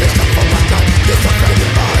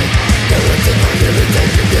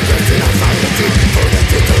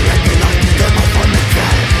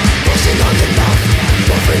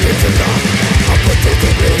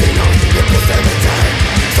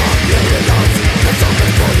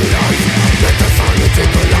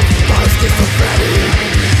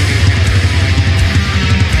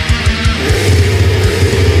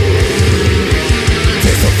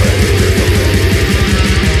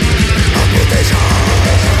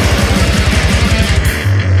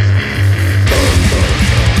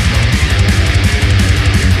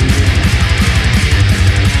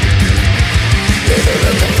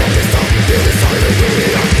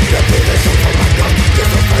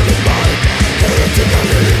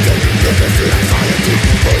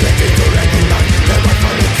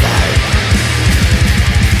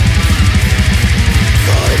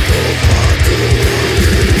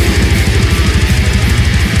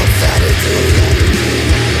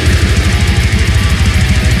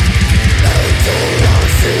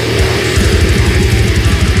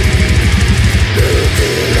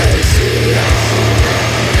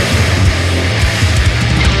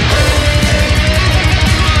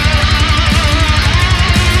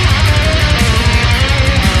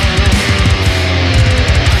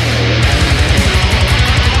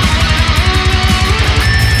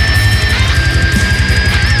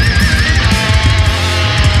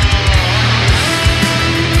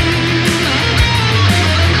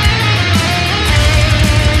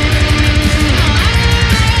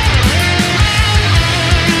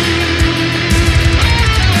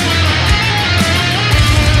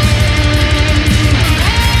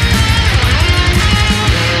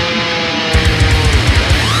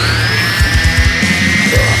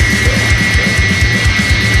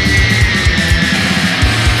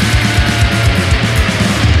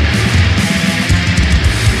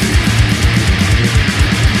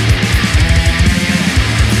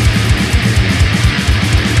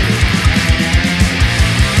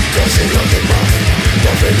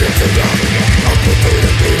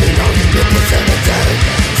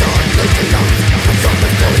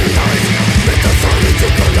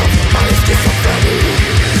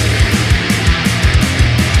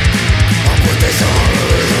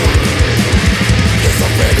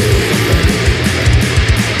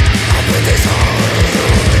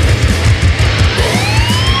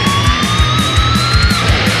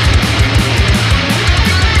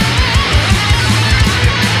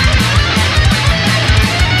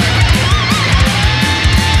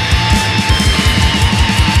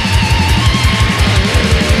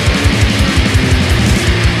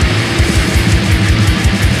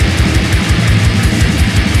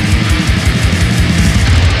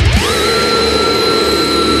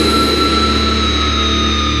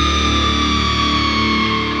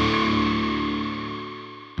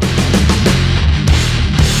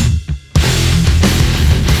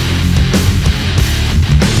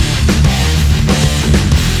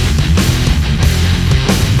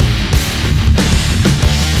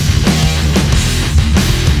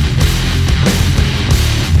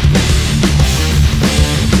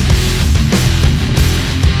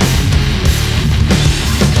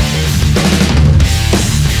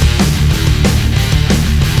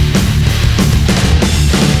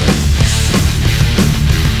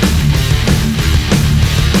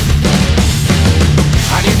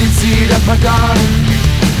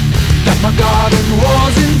My garden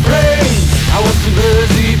was in flames. I was too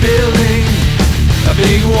busy building a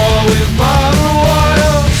big wall with barbed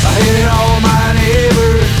wire. I hated all my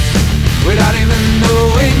neighbors without even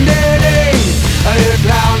knowing their names. I hit a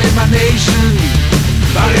clown in my nation.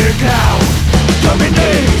 I hit a clown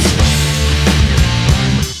dominates.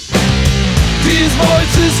 These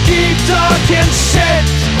voices keep talking shit.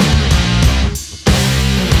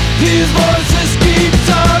 These voices keep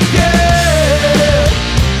talking.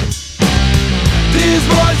 These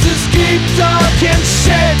voices keep talking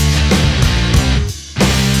shit.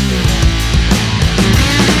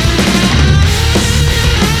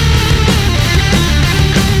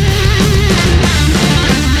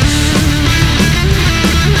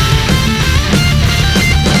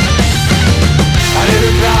 I did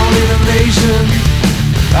a clown in a nation.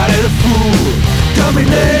 I did a fool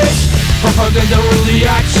dominate. Propaganda rule the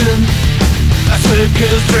action. That's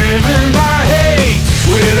because driven by hate.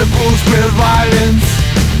 We did a fool spread violence.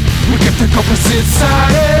 We kept the opposite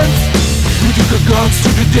silence. We took the guns to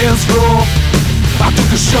the dance floor. I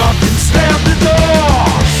took a shot and slammed the door.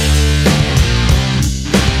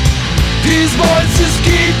 These voices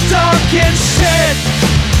keep talking shit.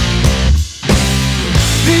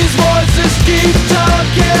 These voices keep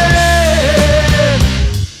talking.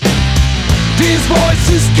 These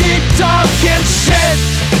voices keep talking shit.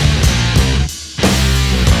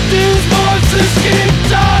 These voices keep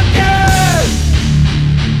talking.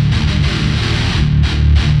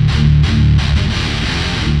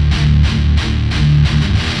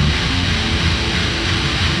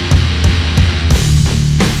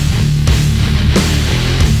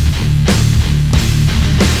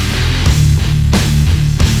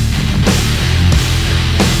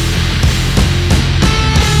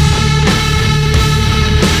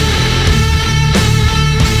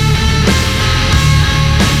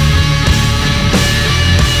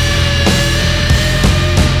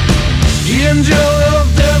 Angel of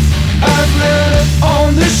death has landed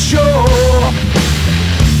on this shore.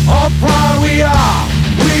 How proud we are,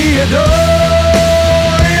 we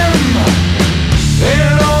adore him.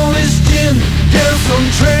 And on his chin, there's some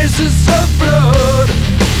traces of blood.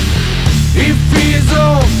 He feeds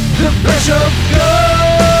on the flesh of God.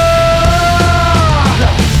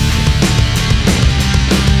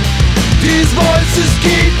 These voices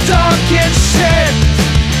keep talking shit.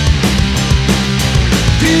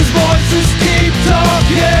 These voices keep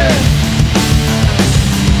talking.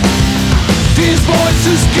 These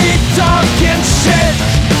voices keep talking shit.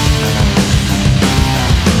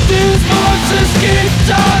 These voices keep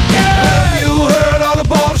talking. Have you heard all the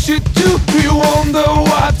bullshit too? You wonder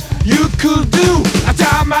what you could do? I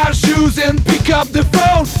tie my shoes and pick up the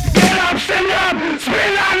phone. Get up, stand up,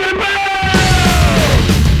 spin on the bone.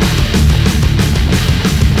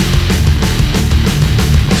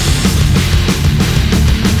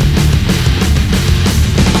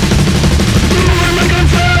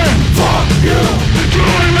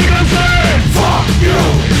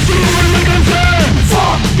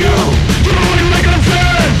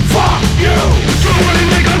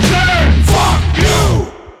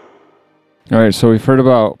 All right, so we've heard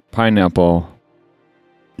about pineapple,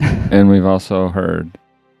 and we've also heard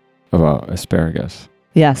about asparagus,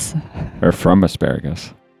 Yes. or from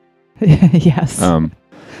asparagus. Yes.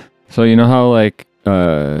 So you know how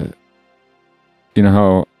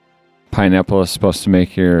how pineapple is supposed to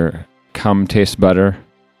make your cum taste better?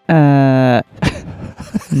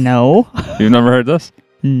 No. You've never heard this?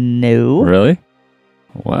 No. Really?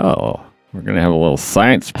 Well, we're gonna have a little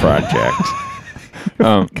science project.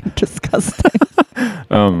 Disgusting.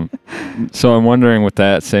 So I'm wondering with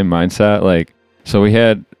that same mindset, like, so we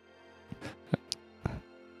had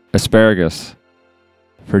asparagus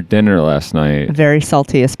for dinner last night. Very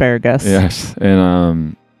salty asparagus. Yes,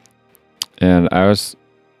 and I was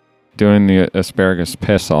doing the asparagus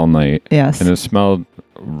piss all night. Yes. And it smelled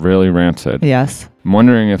really rancid. Yes. I'm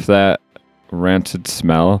wondering if that rancid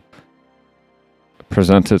smell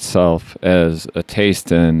presents itself as a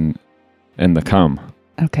taste in the cum.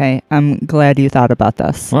 Okay. I'm glad you thought about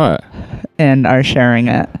this What? and are sharing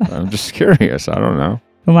it. I'm just curious. I don't know.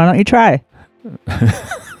 Why don't you try?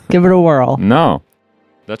 Give it a whirl. No,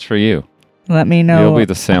 that's for you. Let me know. You'll be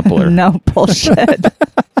the sampler. No bullshit.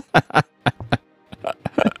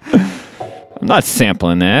 I'm not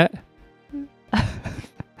sampling that.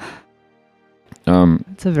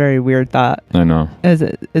 It's a very weird thought. I know.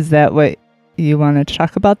 Is that what you wanted to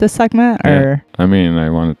talk about this segment, Yeah. or I mean, I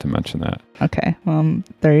wanted to mention that. okay?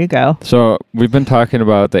 There you go. So we've been talking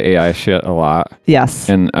about the AI shit a lot, Yes.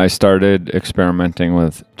 and I started experimenting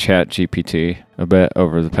with ChatGPT a bit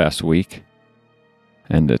over the past week,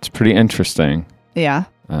 and it's pretty interesting. Yeah.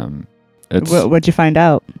 it's What'd you find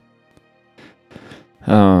out?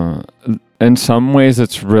 in some ways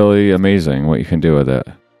it's really amazing what you can do with it,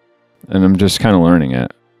 and I'm just kind of learning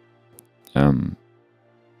it.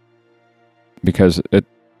 Because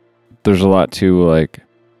there's a lot to, like,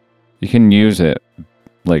 you can use it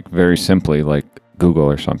like very simply, like Google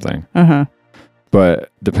or something.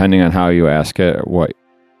 But depending on how you ask it, what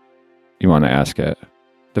you want to ask it,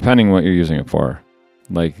 depending what you're using it for,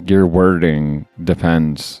 like your wording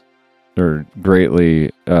depends or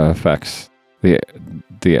greatly affects the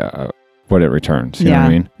what it returns. You know what I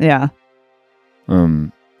mean? Yeah.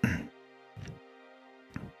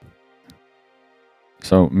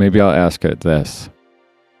 So maybe I'll ask it this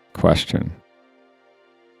question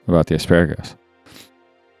about the asparagus.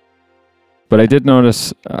 But I did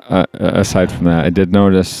notice, aside from that,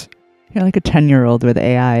 You're like a 10-year-old with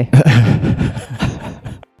AI.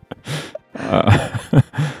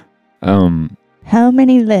 How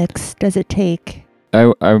many licks does it take?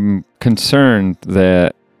 I'm concerned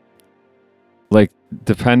that, like,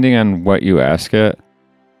 depending on what you ask it,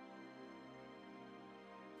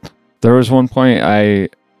 there was one point I,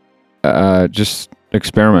 just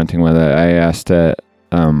experimenting with it, I asked it,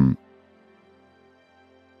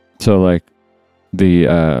 so like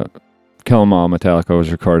the Kill 'Em All Metallica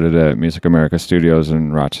was recorded at Music America Studios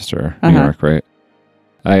in Rochester, New York, right?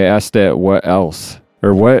 I asked it what else,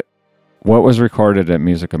 or what was recorded at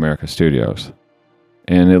Music America Studios,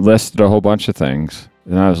 and it listed a whole bunch of things,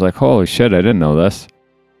 and I was like, holy shit, I didn't know this.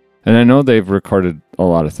 And I know they've recorded a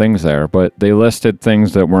lot of things there, but they listed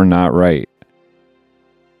things that were not right.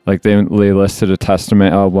 Like they listed a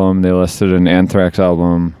Testament album, they listed an Anthrax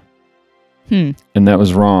album, and that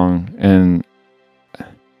was wrong. And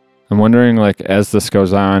I'm wondering, like, as this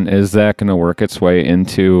goes on, is that going to work its way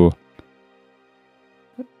into,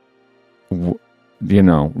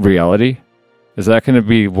 reality? Is that going to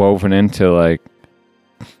be woven into, like,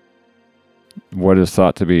 what is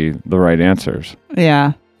thought to be the right answers?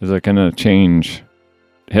 Yeah. Is it going to change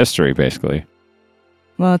history, basically?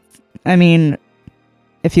 Well, I mean,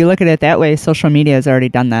 if you look at it that way, social media has already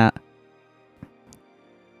done that.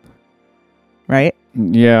 Right?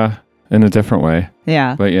 Yeah, in a different way.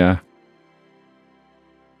 Yeah. But yeah.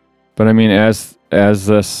 But I mean, as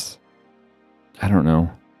this, I don't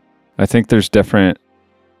know. I think there's different.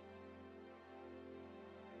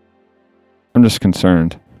 I'm just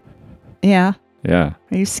concerned. Yeah. Yeah.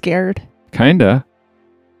 Are you scared? Kinda.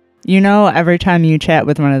 Every time you chat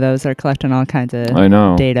with one of those, they're collecting all kinds of I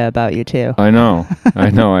know. data about you too. I know.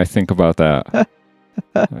 I think about that.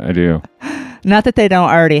 I do. Not that they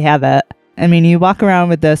don't already have it. I mean, you walk around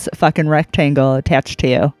with this fucking rectangle attached to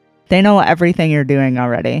you. They know everything you're doing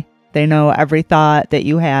already. They know every thought that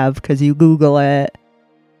you have because you Google it.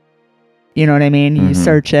 You know what I mean? You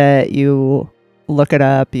search it, you look it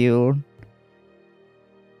up,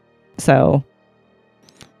 So...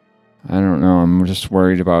 I don't know. I'm just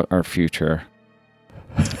worried about our future.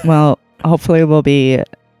 Well, hopefully we'll be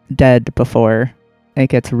dead before it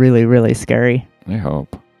gets really, really scary. I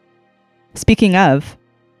hope. Speaking of,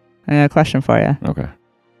 I got a question for you. Okay.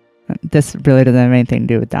 This really doesn't have anything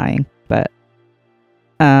to do with dying, but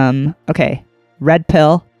okay. Red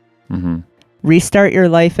pill. Restart your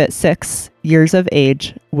life at 6 years of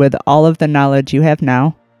age with all of the knowledge you have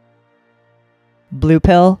now. Blue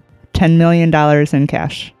pill, $10 million in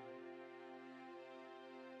cash.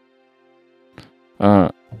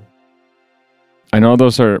 I know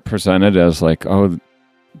those are presented as like, oh,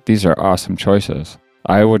 these are awesome choices.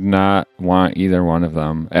 I would not want either one of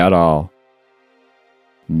them at all.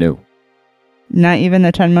 No. Not even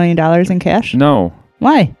the $10 million in cash? No.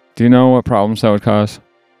 Why? Do you know what problems that would cause?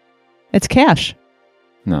 It's cash.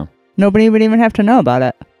 No. Nobody would even have to know about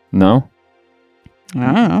it. No? I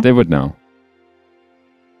don't know. They would know.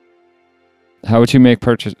 How would you make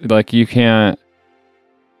purchase? Like, you can't.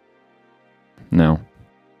 No.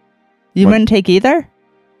 You What? wouldn't take either?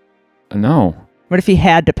 No. What if you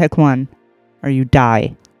had to pick one? Or you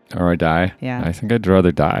die? Or I die? Yeah. I think I'd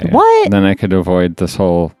rather die. What? Then I could avoid this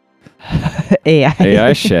whole AI.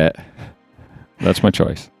 AI shit. That's my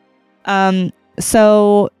choice.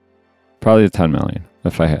 So... Probably the 10 million,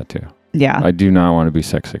 if I had to. Yeah. I do not want to be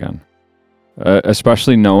 6 again.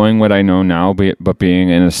 Especially knowing what I know now, but being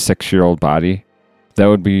in a 6-year-old body, that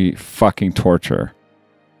would be fucking torture.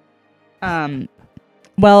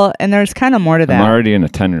 Well, and there's kind of more to that. I'm already in a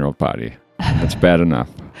 10-year-old body. That's bad enough.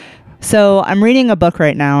 So I'm reading a book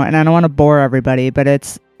right now, and I don't want to bore everybody, but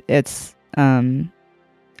it's a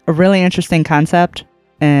really interesting concept,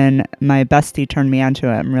 and my bestie turned me onto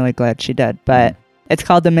it. I'm really glad she did. But it's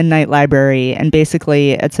called The Midnight Library, and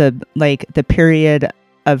basically it's the period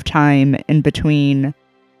of time in between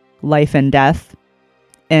life and death.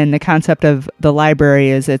 And the concept of the library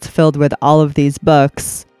is it's filled with all of these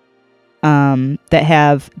books that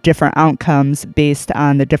have different outcomes based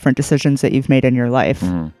on the different decisions that you've made in your life.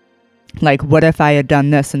 Like, what if I had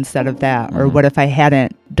done this instead of that? Or what if I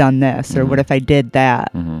hadn't done this? Or what if I did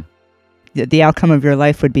that? The outcome of your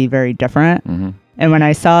life would be very different. And when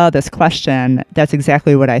I saw this question, that's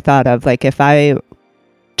exactly what I thought of. Like, if I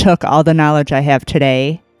took all the knowledge I have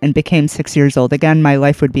today and became 6 years old again, my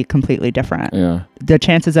life would be completely different. Yeah. The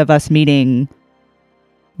chances of us meeting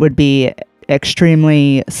would be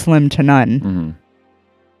extremely slim to none.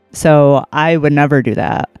 So I would never do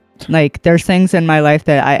that. Like, there's things in my life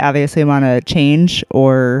that I obviously want to change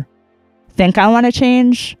or think I want to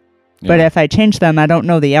change. But if I change them, I don't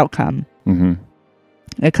know the outcome.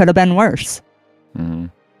 It could have been worse.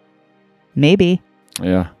 Maybe.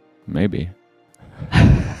 Yeah, maybe.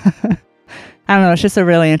 I don't know. It's just a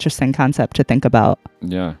really interesting concept to think about.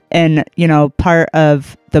 Yeah. And, you know, part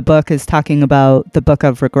of the book is talking about the book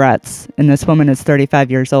of regrets. And this woman is 35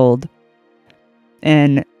 years old.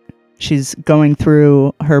 And she's going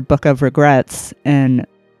through her book of regrets. And,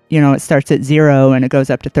 you know, it starts at 0 and it goes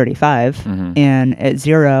up to 35. And at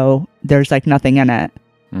 0, there's like nothing in it.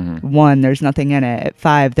 1, there's nothing in it. At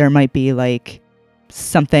 5, there might be like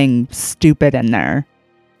something stupid in there.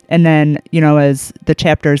 And then, you know, as the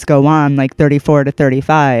chapters go on, like 34 to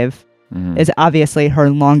 35 is obviously her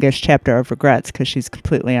longest chapter of regrets because she's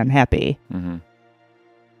completely unhappy.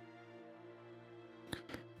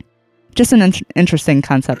 Just an interesting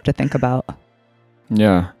concept to think about.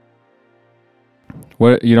 Yeah.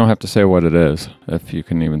 What, you don't have to say what it is if you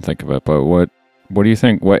can even think of it, but what do you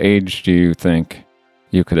think, what age do you think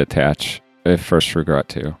you could attach a first regret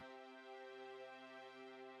to?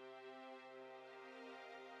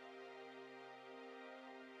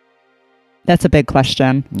 That's a big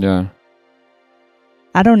question. Yeah.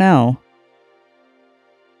 I don't know.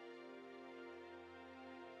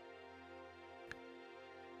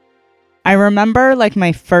 I remember like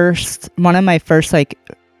one of my first like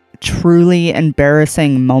truly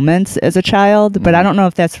embarrassing moments as a child, but I don't know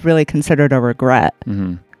if that's really considered a regret.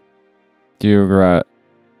 Do you regret,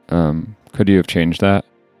 could you have changed that?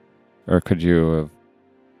 Or could you have,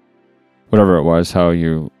 whatever it was, how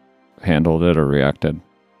you handled it or reacted?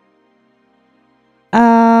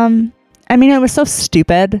 I mean, it was so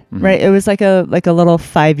stupid, right? It was like a little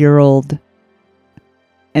 5-year-old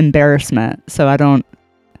embarrassment. So I don't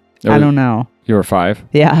know. You were 5?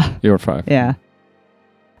 Yeah. You were 5. Yeah.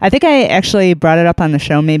 I think I actually brought it up on the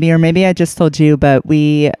show maybe, or maybe I just told you, but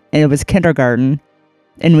it was kindergarten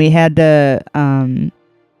and we had to,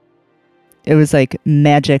 it was like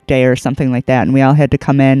magic day or something like that. And we all had to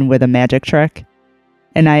come in with a magic trick.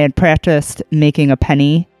 And I had practiced making a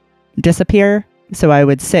penny disappear. So I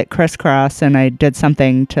would sit crisscross and I did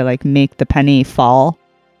something to like make the penny fall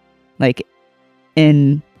like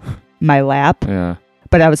in my lap. Yeah.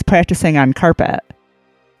 But I was practicing on carpet.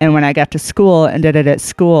 And when I got to school and did it at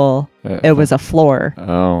school, it was a floor.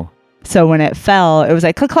 Oh. So when it fell, it was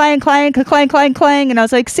like clang, clang, clang, clang, clang. And I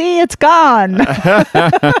was like, see, it's gone.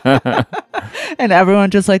 And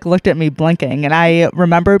everyone just like looked at me blinking. And I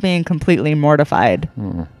remember being completely mortified.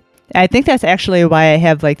 I think that's actually why I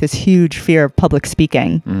have like this huge fear of public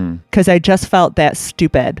speaking. Because I just felt that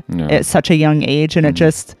stupid at such a young age. And it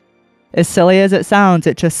just, as silly as it sounds,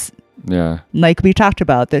 it just, like we talked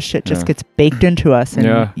about, this shit just gets baked into us.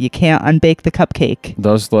 And you can't unbake the cupcake.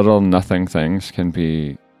 Those little nothing things can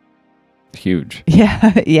be huge.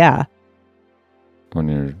 Yeah. When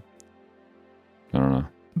you're, I don't know.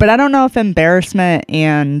 But I don't know if embarrassment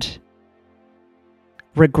and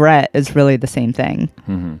regret is really the same thing.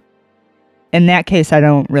 In that case, I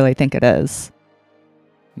don't really think it is.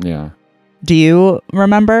 Yeah. Do you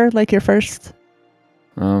remember like your first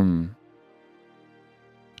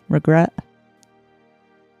regret?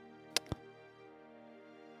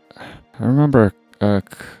 I remember a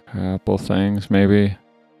couple things, maybe.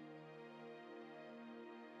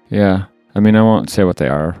 Yeah. I mean, I won't say what they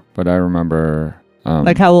are, but I remember...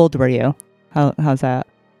 like, how old were you? How's that?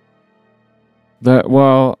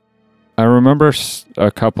 Well, I remember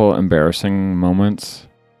a couple embarrassing moments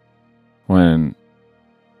when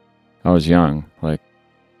I was young, like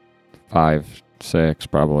 5, 6,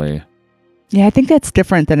 probably. Yeah, I think that's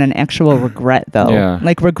different than an actual regret, though. Yeah.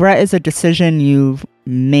 Like, regret is a decision you've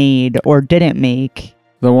made or didn't make.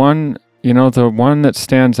 The one that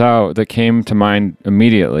stands out that came to mind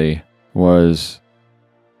immediately was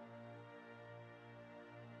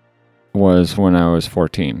when I was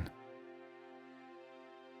 14.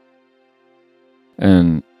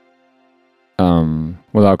 And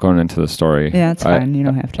without going into the story, yeah, it's fine. You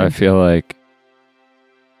don't have to. I feel like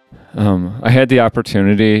I had the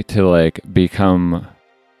opportunity to like become,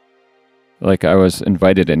 like I was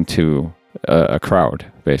invited into a crowd,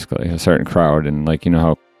 basically a certain crowd, and like you know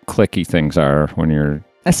how cliquey things are when you're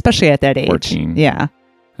Especially at that age. 14. Yeah.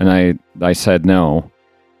 And I said no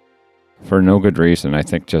for no good reason. I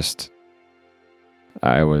think just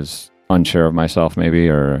I was unsure of myself maybe,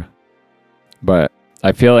 but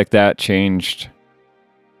I feel like that changed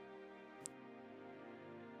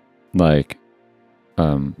like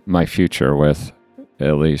my future with,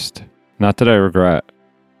 at least, not that I regret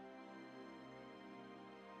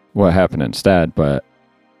what happened instead, but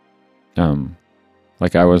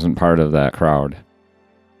like I wasn't part of that crowd.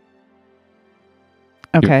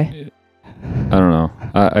 Okay. I don't know.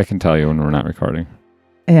 I can tell you when we're not recording.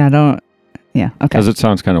 Yeah, okay. Because it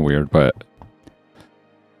sounds kind of weird, but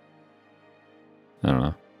I don't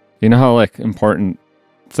know. You know how like important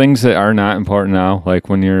things that are not important now, like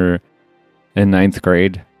when you're in 9th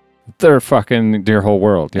grade, they're fucking your whole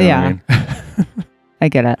world. You know what I mean? I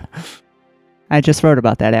get it. I just wrote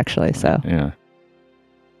about that actually, so. Yeah.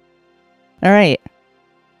 All right.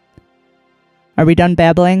 Are we done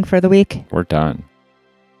babbling for the week? We're done.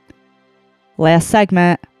 Last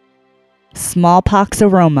segment. Smallpox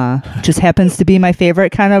aroma. Just happens to be my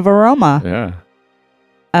favorite kind of aroma. Yeah.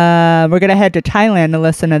 We're going to head to Thailand to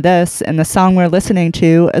listen to this, and the song we're listening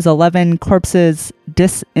to is 11 Corpses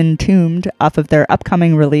Disentombed off of their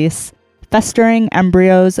upcoming release, Festering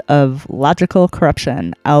Embryos of Logical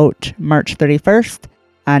Corruption, out March 31st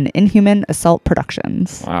on Inhuman Assault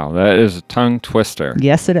Productions. Wow, that is a tongue twister.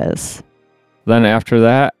 Yes, it is. Then after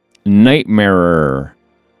that, Nightmarer.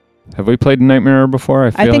 Have we played Nightmarer before?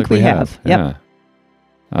 I feel think like we have. Yep.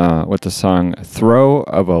 Yeah. With the song Throw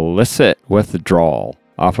of Illicit Withdrawal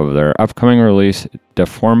off of their upcoming release,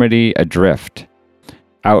 Deformity Adrift,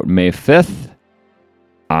 out May 5th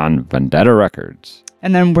on Vendetta Records.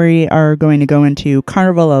 And then we are going to go into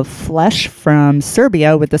Carnival of Flesh from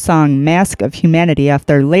Serbia with the song Mask of Humanity off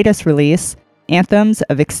their latest release, Anthems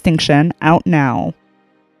of Extinction, out now.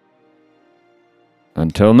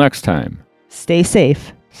 Until next time, Stay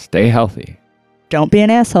safe. stay healthy. Don't be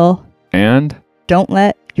an asshole. And Don't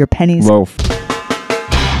let your pennies loaf.